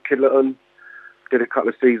non-league with Kidlerton, did a couple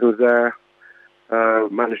of seasons there,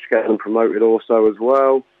 managed to get them promoted also as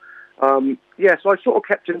well. So I sort of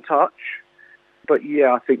kept in touch. But,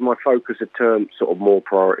 yeah, I think my focus had turned sort of more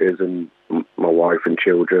priorities and my wife and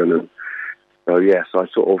children. And so, yes, I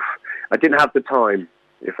didn't have the time,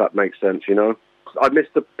 if that makes sense, you know. I miss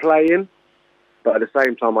the playing, but at the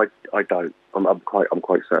same time, I don't. I'm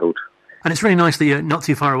quite settled. And it's really nice that you're not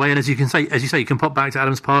too far away, and as you say, you can pop back to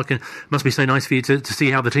Adams Park, and it must be so nice for you to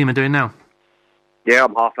see how the team are doing now. Yeah,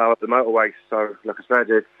 I'm half hour up the motorway, so like I said,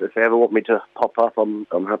 if they ever want me to pop up, I'm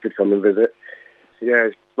happy to come and visit. Yeah,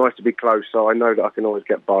 it's nice to be close, so I know that I can always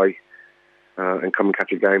get by and come and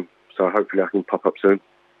catch a game, so hopefully I can pop up soon.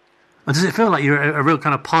 And does it feel like you're a real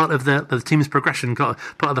kind of part of the team's progression, part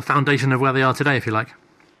of the foundation of where they are today, if you like?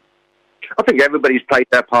 I think everybody's played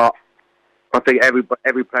their part. I think every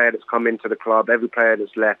player that's come into the club, every player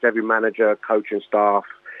that's left, every manager, coaching staff,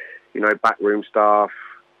 backroom staff,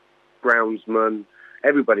 groundsman,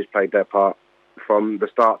 everybody's played their part from the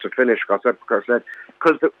start to finish.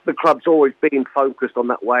 Because the club's always been focused on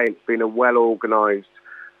that way. It's been a well-organised,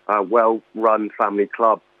 well-run family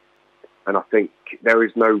club. And I think there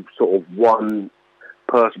is no sort of one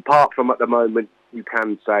person, apart from at the moment, you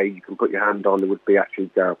can put your hand on, it would be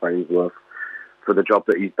actually Gareth Ainsworth for the job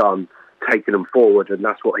that he's done, taking them forward, and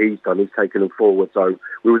that's what he's done. He's taken them forward. So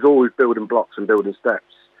we was always building blocks and building steps.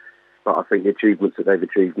 But I think the achievements that they've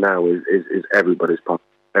achieved now is everybody's part.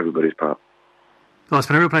 Everybody's part. Well, it's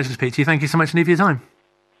been a real pleasure to speak to you. Thank you so much indeed for your time.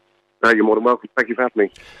 No, you're more than welcome. Thank you for having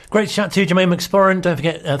me. Great chat to Jermaine McSporran. Don't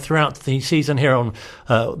forget, throughout the season here on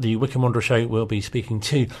the Wycombe Wanderers show, we'll be speaking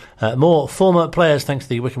to more former players, thanks to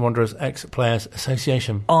the Wycombe Wanderers Ex-Players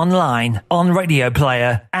Association. Online, on Radio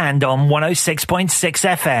Player, and on 106.6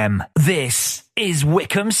 FM. This is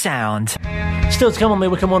Wycombe Sound. Still to come on the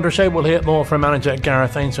Wycombe Wanderers show, we'll hear more from manager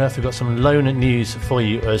Gareth Ainsworth. We've got some loan news for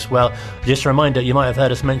you as well. Just a reminder, you might have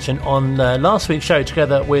heard us mention on last week's show,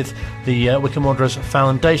 together with the Wycombe Wanderers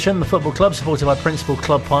Foundation, the football club, supported by principal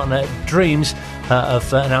club partner Dreams,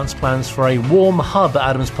 have announced plans for a warm hub at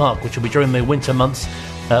Adams Park, which will be during the winter months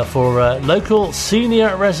for local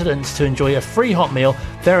senior residents to enjoy a free hot meal,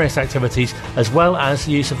 various activities, as well as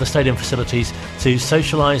use of the stadium facilities to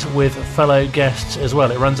socialise with fellow guests as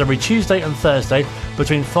well. It runs every Tuesday and Thursday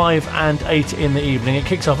between 5 and 8 in the evening. It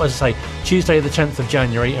kicks off, as I say, Tuesday the 10th of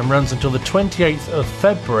January and runs until the 28th of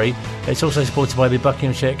February. It's also supported by the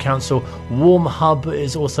Buckinghamshire Council. Warm Hub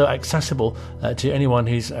is also accessible to anyone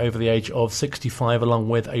who's over the age of 65, along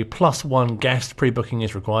with a +1 guest. Pre-booking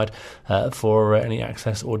is required for any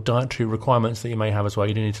access or dietary requirements that you may have as well.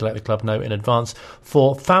 You do need to let the club know in advance.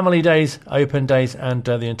 For family days, open days, and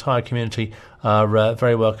the entire community are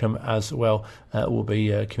very welcome as well. Will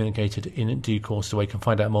be communicated in due course, so you can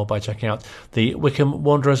find out more by checking out the Wycombe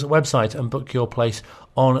Wanderers website and book your place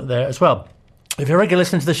on there as well. If you're a regular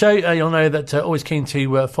listener to the show, you'll know that always keen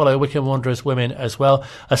to follow Wycombe Wanderers women as well.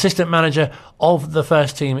 Assistant manager of the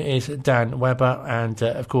first team is Dan Webber, and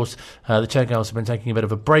of course the Chairgirls have been taking a bit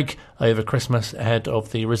of a break over Christmas ahead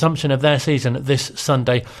of the resumption of their season this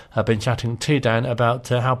Sunday. I've been chatting to Dan about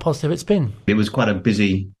how positive it's been. It was quite a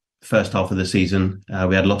busy first half of the season.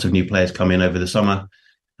 We had lots of new players come in over the summer,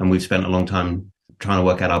 and we've spent a long time trying to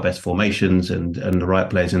work out our best formations and the right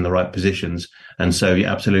players in the right positions. And so,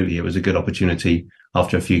 yeah, absolutely, it was a good opportunity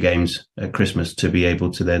after a few games at Christmas to be able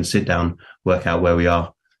to then sit down, work out where we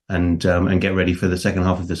are, and get ready for the second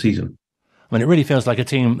half of the season. I mean, it really feels like a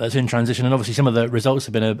team that's in transition, and obviously some of the results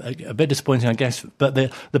have been a bit disappointing, I guess, but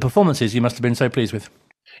the performances you must have been so pleased with.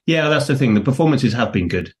 Yeah, that's the thing. The performances have been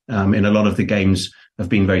good. In a lot of the games have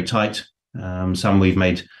been very tight. Some we've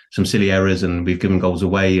made some silly errors and we've given goals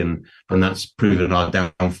away, and that's proven our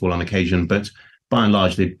downfall on occasion. But by and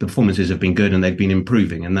large, the performances have been good and they've been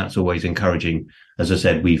improving, and that's always encouraging. As I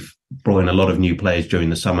said, we've brought in a lot of new players during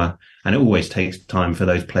the summer, and it always takes time for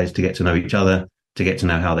those players to get to know each other, to get to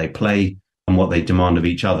know how they play and what they demand of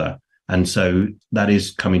each other. And so that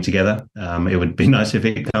is coming together. It would be nice if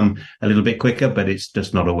it could come a little bit quicker, but it's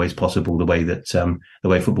just not always possible the way that the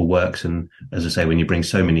way football works. And as I say, when you bring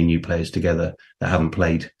so many new players together that haven't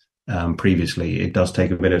played previously, it does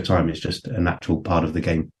take a bit of time. It's just a natural part of the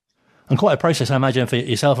game. And quite a process, I imagine, for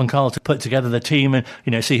yourself and Carl to put together the team and,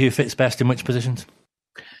 see who fits best in which positions.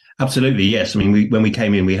 Absolutely, yes. I mean, when we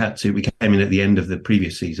came in, we came in at the end of the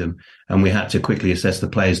previous season, and we had to quickly assess the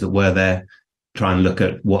players that were there, try and look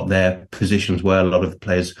at what their positions were. A lot of the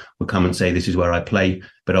players would come and say, this is where I play.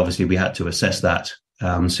 But obviously we had to assess that,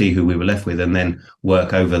 see who we were left with, and then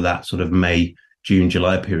work over that sort of May, June,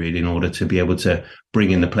 July period in order to be able to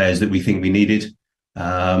bring in the players that we think we needed.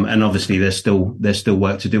 And obviously there's still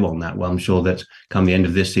work to do on that. Well, I'm sure that come the end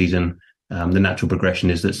of this season, the natural progression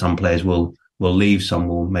is that some players will leave, some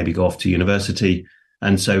will maybe go off to university.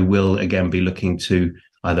 And so we'll again be looking to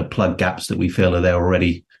either plug gaps that we feel are there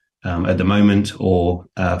already at the moment, or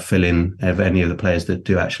fill in any of the players that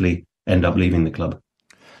do actually end up leaving the club.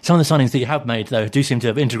 Some of the signings that you have made, though, do seem to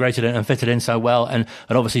have integrated and fitted in so well, and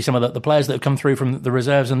obviously some of the players that have come through from the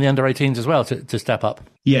reserves and the under-18s as well to step up.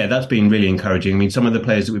 Yeah, that's been really encouraging. I mean, some of the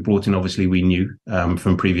players that we brought in, obviously we knew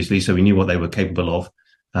from previously, so we knew what they were capable of,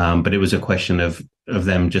 but it was a question of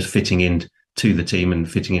them just fitting in to the team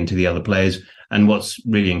and fitting into the other players. And what's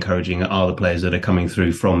really encouraging are the players that are coming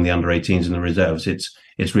through from the under-18s and the reserves.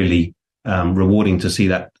 It's really rewarding to see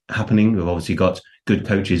that happening. We've obviously got good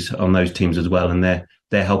coaches on those teams as well, and they're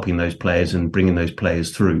helping those players and bringing those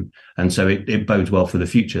players through. And so it bodes well for the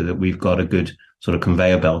future that we've got a good sort of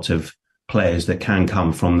conveyor belt of players that can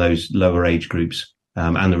come from those lower age groups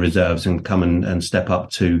and the reserves and come and step up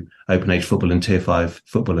to open age football and tier 5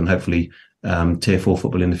 football, and hopefully tier 4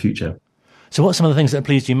 football in the future. So what's some of the things that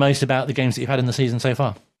pleased you most about the games that you've had in the season so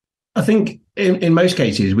far? I think in most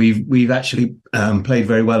cases we've actually played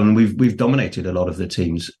very well, and we've dominated a lot of the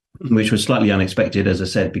teams, which was slightly unexpected, as I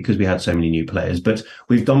said, because we had so many new players. But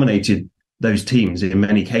we've dominated those teams in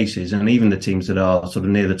many cases, and even the teams that are sort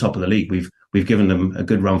of near the top of the league, we've given them a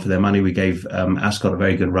good run for their money. We gave Ascot a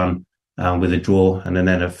very good run with a draw and then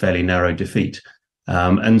a fairly narrow defeat.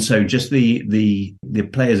 And so just the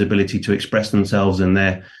players' ability to express themselves and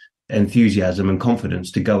their enthusiasm and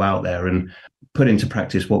confidence to go out there and put into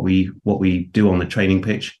practice what we do on the training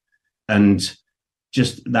pitch, and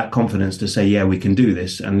just that confidence to say, yeah, we can do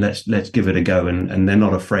this, and let's give it a go. And they're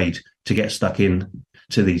not afraid to get stuck in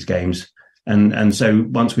to these games. And so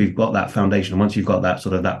once we've got that foundation, once you've got that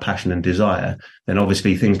sort of that passion and desire, then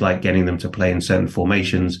obviously things like getting them to play in certain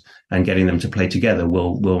formations and getting them to play together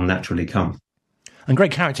will naturally come. And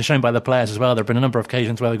great character shown by the players as well. There have been a number of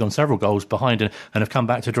occasions where they've gone several goals behind and have come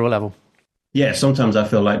back to draw level. Yeah, sometimes I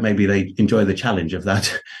feel like maybe they enjoy the challenge of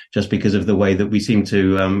that, just because of the way that we seem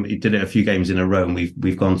to did it a few games in a row, and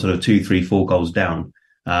we've gone sort of 2, 3, 4 goals down.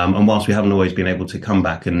 And whilst we haven't always been able to come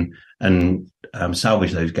back and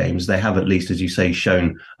salvage those games, they have, at least, as you say,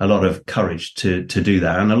 shown a lot of courage to do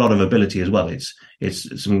that, and a lot of ability as well.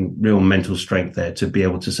 It's some real mental strength there to be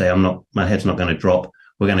able to say, my head's not going to drop.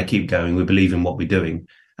 We're going to keep going. We believe in what we're doing,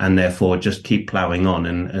 and therefore just keep ploughing on.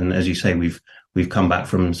 And as you say, we've come back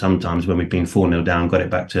from sometimes when we've been 4-0 down, got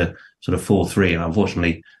it back to sort of 4-3, and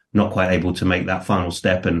unfortunately not quite able to make that final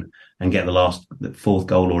step and get the fourth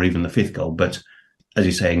goal or even the fifth goal. But as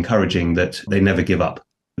you say, encouraging that they never give up.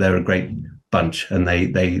 They're a great bunch, and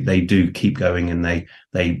they do keep going, and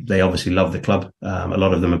they obviously love the club. A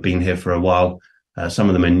lot of them have been here for a while. Some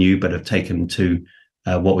of them are new, but have taken to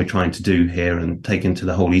what we're trying to do here and taken to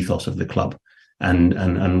the whole ethos of the club,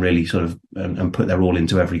 and really sort of and put their all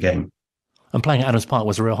into every game. And playing at Adams Park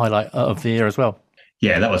was a real highlight of the year as well.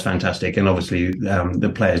 Yeah, that was fantastic, and obviously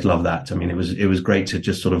the players love that. I mean, it was great to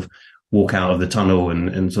just sort of walk out of the tunnel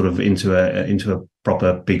and sort of into a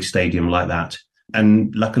proper big stadium like that.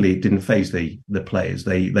 And luckily, it didn't faze the players.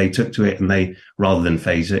 They took to it, and they, rather than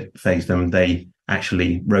faze them, they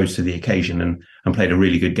actually rose to the occasion and played a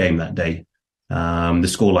really good game that day. The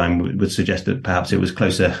scoreline would suggest that perhaps it was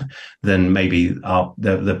closer than maybe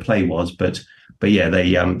the play was, but But yeah,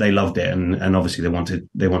 they loved it, and obviously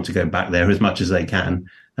they want to go back there as much as they can.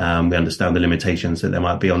 We understand the limitations that there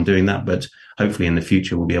might be on doing that, but hopefully in the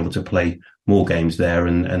future we'll be able to play more games there,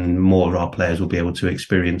 and more of our players will be able to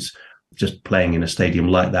experience just playing in a stadium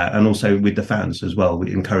like that. And also with the fans as well,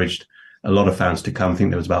 we encouraged a lot of fans to come. I think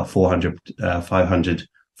there was about 400, 500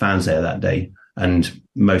 fans there that day. And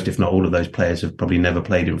most, if not all of those players have probably never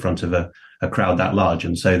played in front of a crowd that large.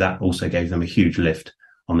 And so that also gave them a huge lift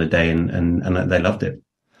on the day, and they loved it.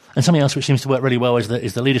 And something else which seems to work really well is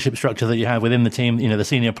the leadership structure that you have within the team, the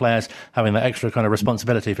senior players having that extra kind of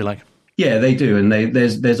responsibility, if you like. Yeah, they do. And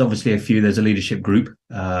there's obviously there's a leadership group.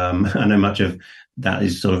 I know much of that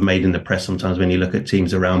is sort of made in the press sometimes when you look at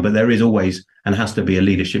teams around, but there is always and has to be a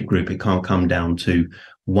leadership group. It can't come down to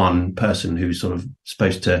one person who's sort of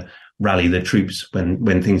supposed to rally the troops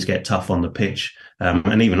when things get tough on the pitch,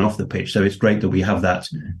 and even off the pitch. So it's great that we have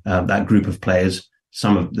that group of players.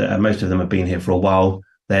 Most of them have been here for a while.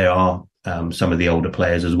 There are some of the older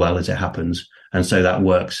players as well, as it happens, and so that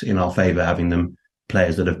works in our favour, having them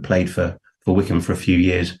players that have played for Wycombe for a few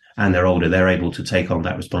years and they're older. They're able to take on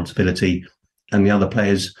that responsibility, and the other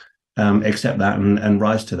players accept that and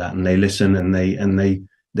rise to that, and they listen, and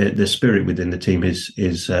the spirit within the team is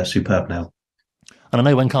superb now. And I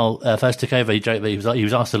know when Carl first took over, he joked that he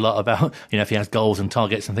was asked a lot about if he has goals and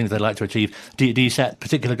targets and things they'd like to achieve. Do you set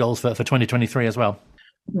particular goals for 2023 as well?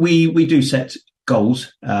 We do set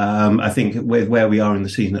goals. I think with where we are in the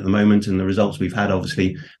season at the moment and the results we've had,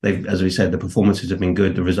 obviously, as we said, the performances have been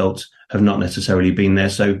good. The results have not necessarily been there.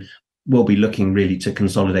 So we'll be looking really to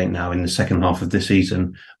consolidate now in the second half of the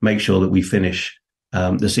season, make sure that we finish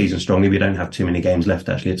the season strongly. We don't have too many games left,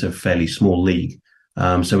 actually. It's a fairly small league.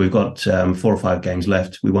 So we've got 4 or 5 games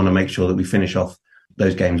left. We want to make sure that we finish off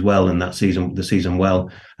those games well and the season well,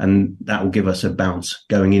 and that will give us a bounce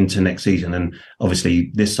going into next season. And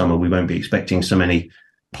obviously this summer we won't be expecting so many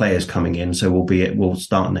players coming in, so we'll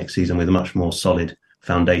start next season with a much more solid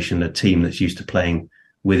foundation, a team that's used to playing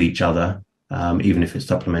with each other, even if it's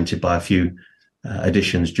supplemented by a few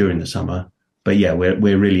additions during the summer. But yeah,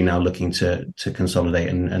 we're really now looking to consolidate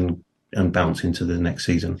and bounce into the next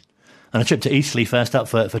season. And a trip to Eastleigh first up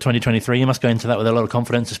for 2023. You must go into that with a lot of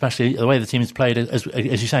confidence, especially the way the team's played, as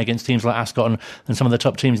you say, against teams like Ascot and some of the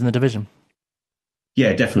top teams in the division.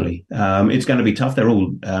 Yeah, definitely. It's going to be tough. They're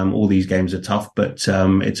all these games are tough, but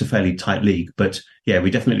it's a fairly tight league. But yeah,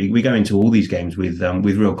 we go into all these games with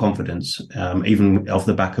real confidence, even off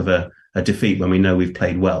the back of a defeat when we know we've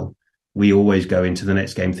played well. We always go into the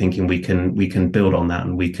next game thinking we can build on that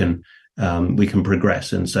and we can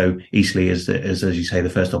progress. And so Eastleigh is as you say, the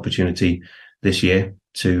first opportunity this year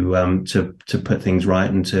to put things right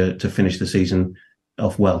and to finish the season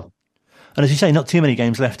off well. And as you say, not too many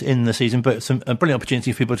games left in the season, but some a brilliant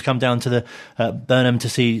opportunity for people to come down to the Burnham to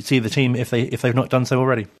see the team if they've not done so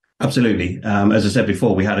already. Absolutely. As I said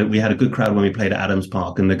before, we had a good crowd when we played at Adams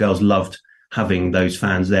Park, and the girls loved having those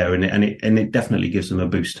fans there, and it definitely gives them a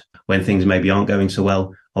boost when things maybe aren't going so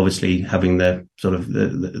well. Obviously, having the sort of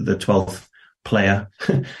the 12th player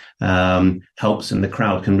helps, and the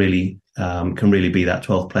crowd can really be that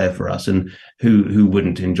 12th player for us. And who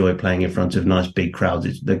wouldn't enjoy playing in front of nice big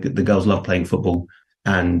crowds? The girls love playing football,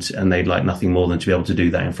 and they'd like nothing more than to be able to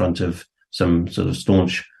do that in front of some sort of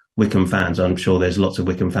staunch Wycombe fans. I'm sure there's lots of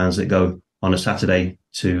Wycombe fans that go on a Saturday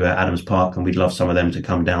to Adams Park, and we'd love some of them to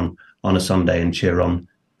come down on a Sunday and cheer on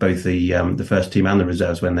both the first team and the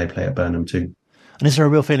reserves when they play at Burnham too. And is there a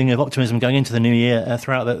real feeling of optimism going into the new year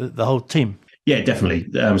throughout the whole team? Yeah, definitely.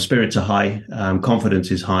 Spirits are high, confidence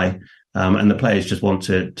is high, and the players just want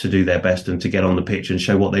to do their best and to get on the pitch and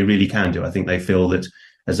show what they really can do. I think they feel that,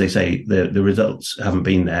 as they say, the results haven't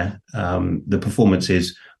been there. The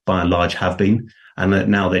performances, by and large, have been, and that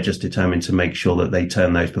now they're just determined to make sure that they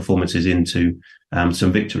turn those performances into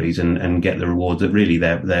some victories and get the rewards that really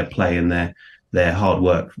their play and their hard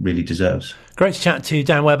work really deserves. Great to chat to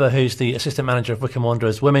Dan Webber, who's the assistant manager of Wycombe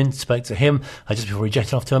Wanderers Women. Spoke to him just before he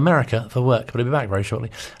jetted off to America for work, but he'll be back very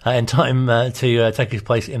shortly in time to take his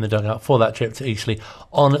place in the dugout for that trip to Eastleigh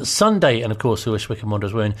on Sunday. And of course, we wish Wycombe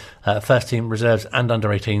Wanderers Women first team, reserves and under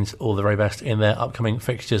 18s all the very best in their upcoming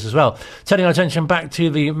fixtures as well. Turning our attention back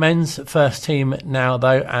to the men's first team now,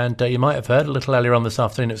 though, and you might have heard a little earlier on this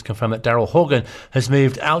afternoon, it was confirmed that Daryl Horgan has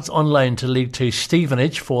moved out on loan to League Two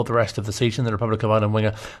Stevenage for the rest of the season. The Republic of Ireland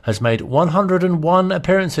winger, has made 101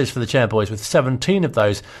 appearances for the Chairboys, with 17 of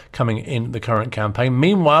those coming in the current campaign.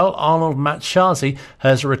 Meanwhile, Arnold Matshazi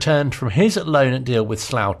has returned from his loan deal with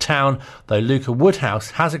Slough Town, though Luca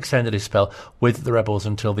Woodhouse has extended his spell with the Rebels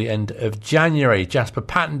until the end of January. Jasper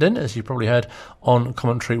Pattenden, as you probably heard on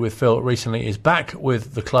commentary with Phil recently, is back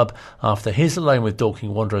with the club after his loan with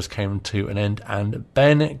Dorking Wanderers came to an end, and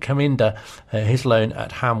Ben Kaminda, his loan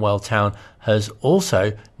at Hamwell Town, has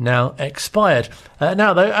also now expired.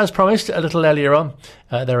 Now, though, as promised a little earlier on,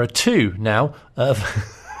 there are two now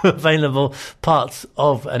available parts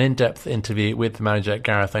of an in-depth interview with the manager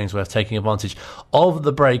Gareth Ainsworth, taking advantage of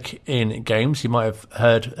the break in games. You might have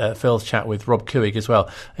heard Phil's chat with Rob Couig as well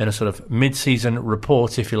in a sort of mid-season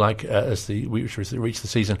report, if you like, as we reach the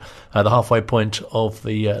season, the halfway point of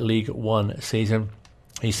the League One season.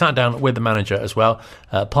 He sat down with the manager as well.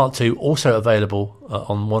 Part 2 also available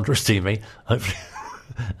on WanderersTV.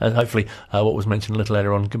 Hopefully what was mentioned a little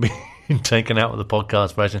earlier on can be taken out of the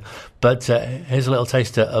podcast version. But here's a little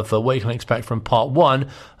taster of what you can expect from part 1,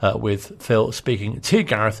 with Phil speaking to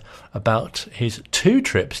Gareth about his 2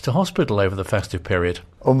 trips to hospital over the festive period.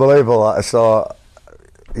 Unbelievable. I saw,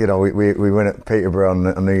 we win at Peterborough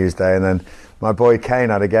on New Year's Day, and then my boy Kane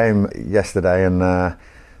had a game yesterday, and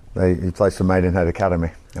he plays for Maidenhead Academy,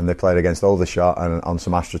 and they played against Aldershot and on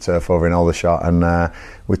some AstroTurf over in Aldershot, and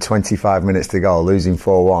with 25 minutes to go, losing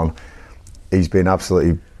 4-1, he's been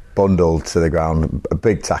absolutely bundled to the ground. A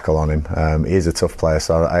big tackle on him. He is a tough player,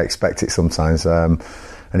 so I expect it sometimes. And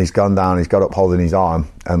he's gone down, he's got up holding his arm,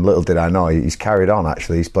 and little did I know, he's carried on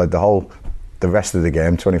actually. He's played the rest of the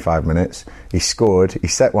game, 25 minutes. He scored, he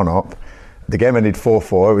set one up. The game ended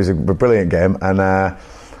 4-4, it was a brilliant game,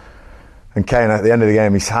 and Kane, at the end of the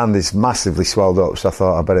game, his hand is massively swelled up, so I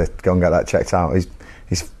thought I'd better go and get that checked out.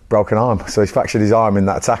 He's broken arm, so he's fractured his arm in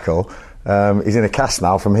that tackle. He's in a cast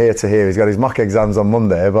now from here to here. He's got his mock exams on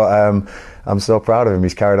Monday, but I'm so proud of him.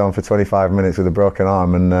 He's carried on for 25 minutes with a broken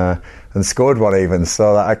arm and scored one even,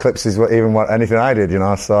 so that eclipses anything I did,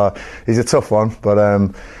 so he's a tough one, but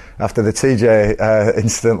after the TJ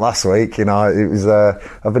incident last week, it was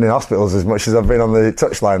I've been in hospitals as much as I've been on the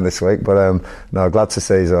touchline this week, but no, glad to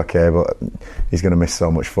see he's okay, but he's going to miss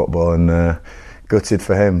so much football, and gutted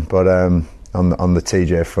for him. But on the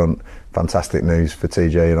TJ front, fantastic news for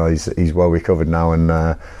TJ. He's well recovered now, and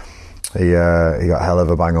he got a hell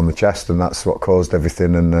of a bang on the chest, and that's what caused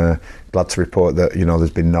everything. And glad to report that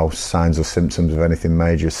there's been no signs or symptoms of anything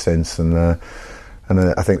major since, and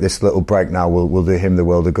I think this little break now will do him the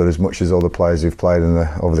world of good, as much as all the players who've played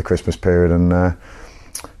over the Christmas period. And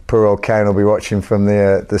poor old Kane will be watching from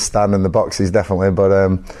the stand and the boxes, definitely.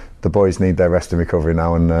 But the boys need their rest and recovery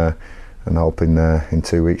now, and hoping in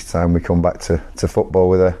 2 weeks' time we come back to football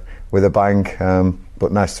with a bang.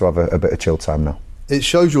 But nice to have a bit of chill time now. It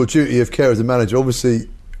shows your duty of care as a manager. Obviously,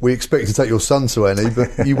 we expect to take your son to A&E,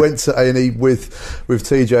 but you went to A&E with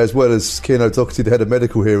TJ, as well as Keane O'Doherty, the head of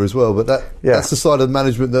medical here as well. But that's the side of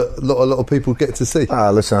management that a lot of people get to see.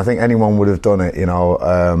 Listen, I think anyone would have done it.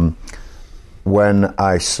 When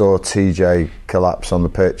I saw TJ collapse on the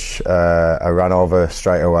pitch, I ran over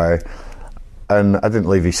straight away, and I didn't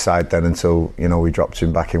leave his side then until we dropped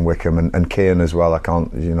him back in Wycombe, and Keane as well. I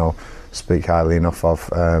can't speak highly enough of.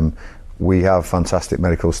 We have fantastic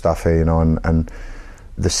medical staff here, and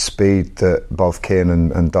the speed that both Keane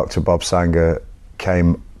and Dr. Bob Sanger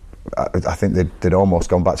came, I think they'd almost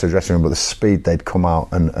gone back to the dressing room, but the speed they'd come out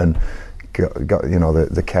and got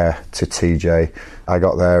the care to TJ. I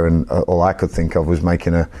got there, and all I could think of was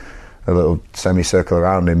making a little semicircle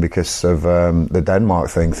around him because of the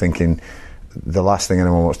Denmark thing, thinking the last thing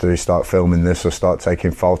anyone wants to do is start filming this or start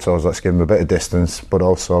taking photos. Let's give him a bit of distance, but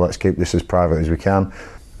also let's keep this as private as we can.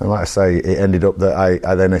 And like I say, it ended up that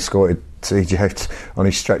I then escorted TJ on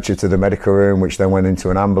his stretcher to the medical room, which then went into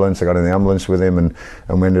an ambulance. I got in the ambulance with him, and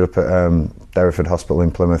we ended up at Derriford Hospital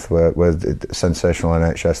in Plymouth, where sensational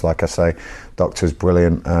NHS, like I say, doctors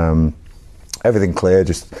brilliant, everything clear,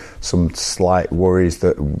 just some slight worries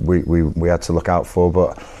that we had to look out for,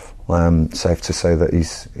 but safe to say that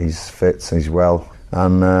he's fit, he's well,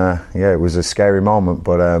 and it was a scary moment,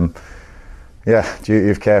 but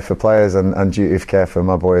duty of care for players and duty of care for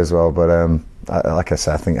my boy as well, but like I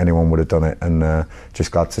said, I think anyone would have done it, and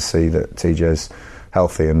just glad to see that TJ's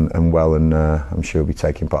healthy and well, and I'm sure he'll be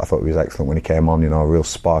taking part. I thought he was excellent when he came on, a real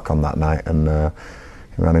spark on that night, and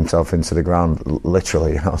he ran himself into the ground,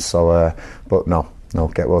 literally, so, but no,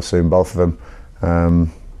 get well soon, both of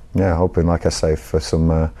them. Hoping, like I say, for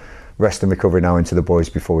some rest and recovery now into the boys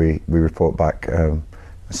before we report back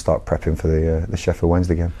start prepping for the Sheffield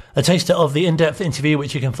Wednesday game. A taster of the in-depth interview,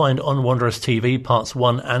 which you can find on Wanderers TV, parts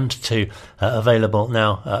 1 and 2, available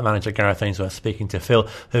now. Manager Gareth Ainsworth speaking to Phil,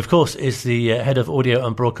 who of course is the head of audio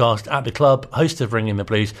and broadcast at the club, host of Ringing the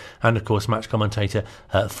Blues, and of course match commentator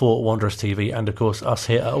for Wanderers TV, and of course us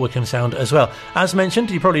here at Wycombe Sound as well. As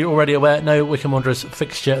mentioned, you're probably already aware, no Wycombe Wanderers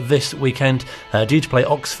fixture this weekend, due to play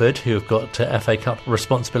Oxford, who have got FA Cup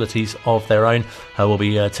responsibilities of their own. We'll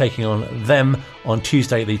be taking on them on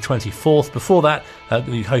Tuesday the 24th. Before that,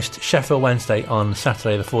 we host Sheffield Wednesday on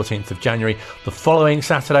Saturday the 14th of January. The following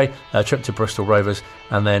Saturday, a trip to Bristol Rovers,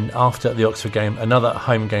 and then after the Oxford game, another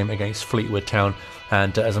home game against Fleetwood Town.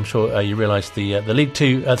 And as I'm sure you realise, the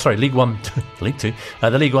League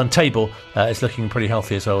One table is looking pretty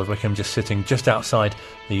healthy as well, with Wycombe just sitting just outside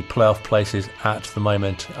the playoff places at the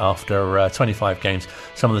moment after 25 games.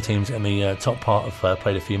 Some of the teams in the top part have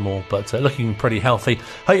played a few more, but looking pretty healthy.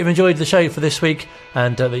 Hope you've enjoyed the show for this week,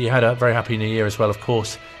 and that you had a very happy New Year as well, of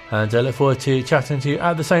course. And look forward to chatting to you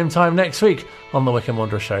at the same time next week on the Wycombe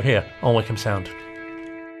Wanderers show here on Wycombe Sound.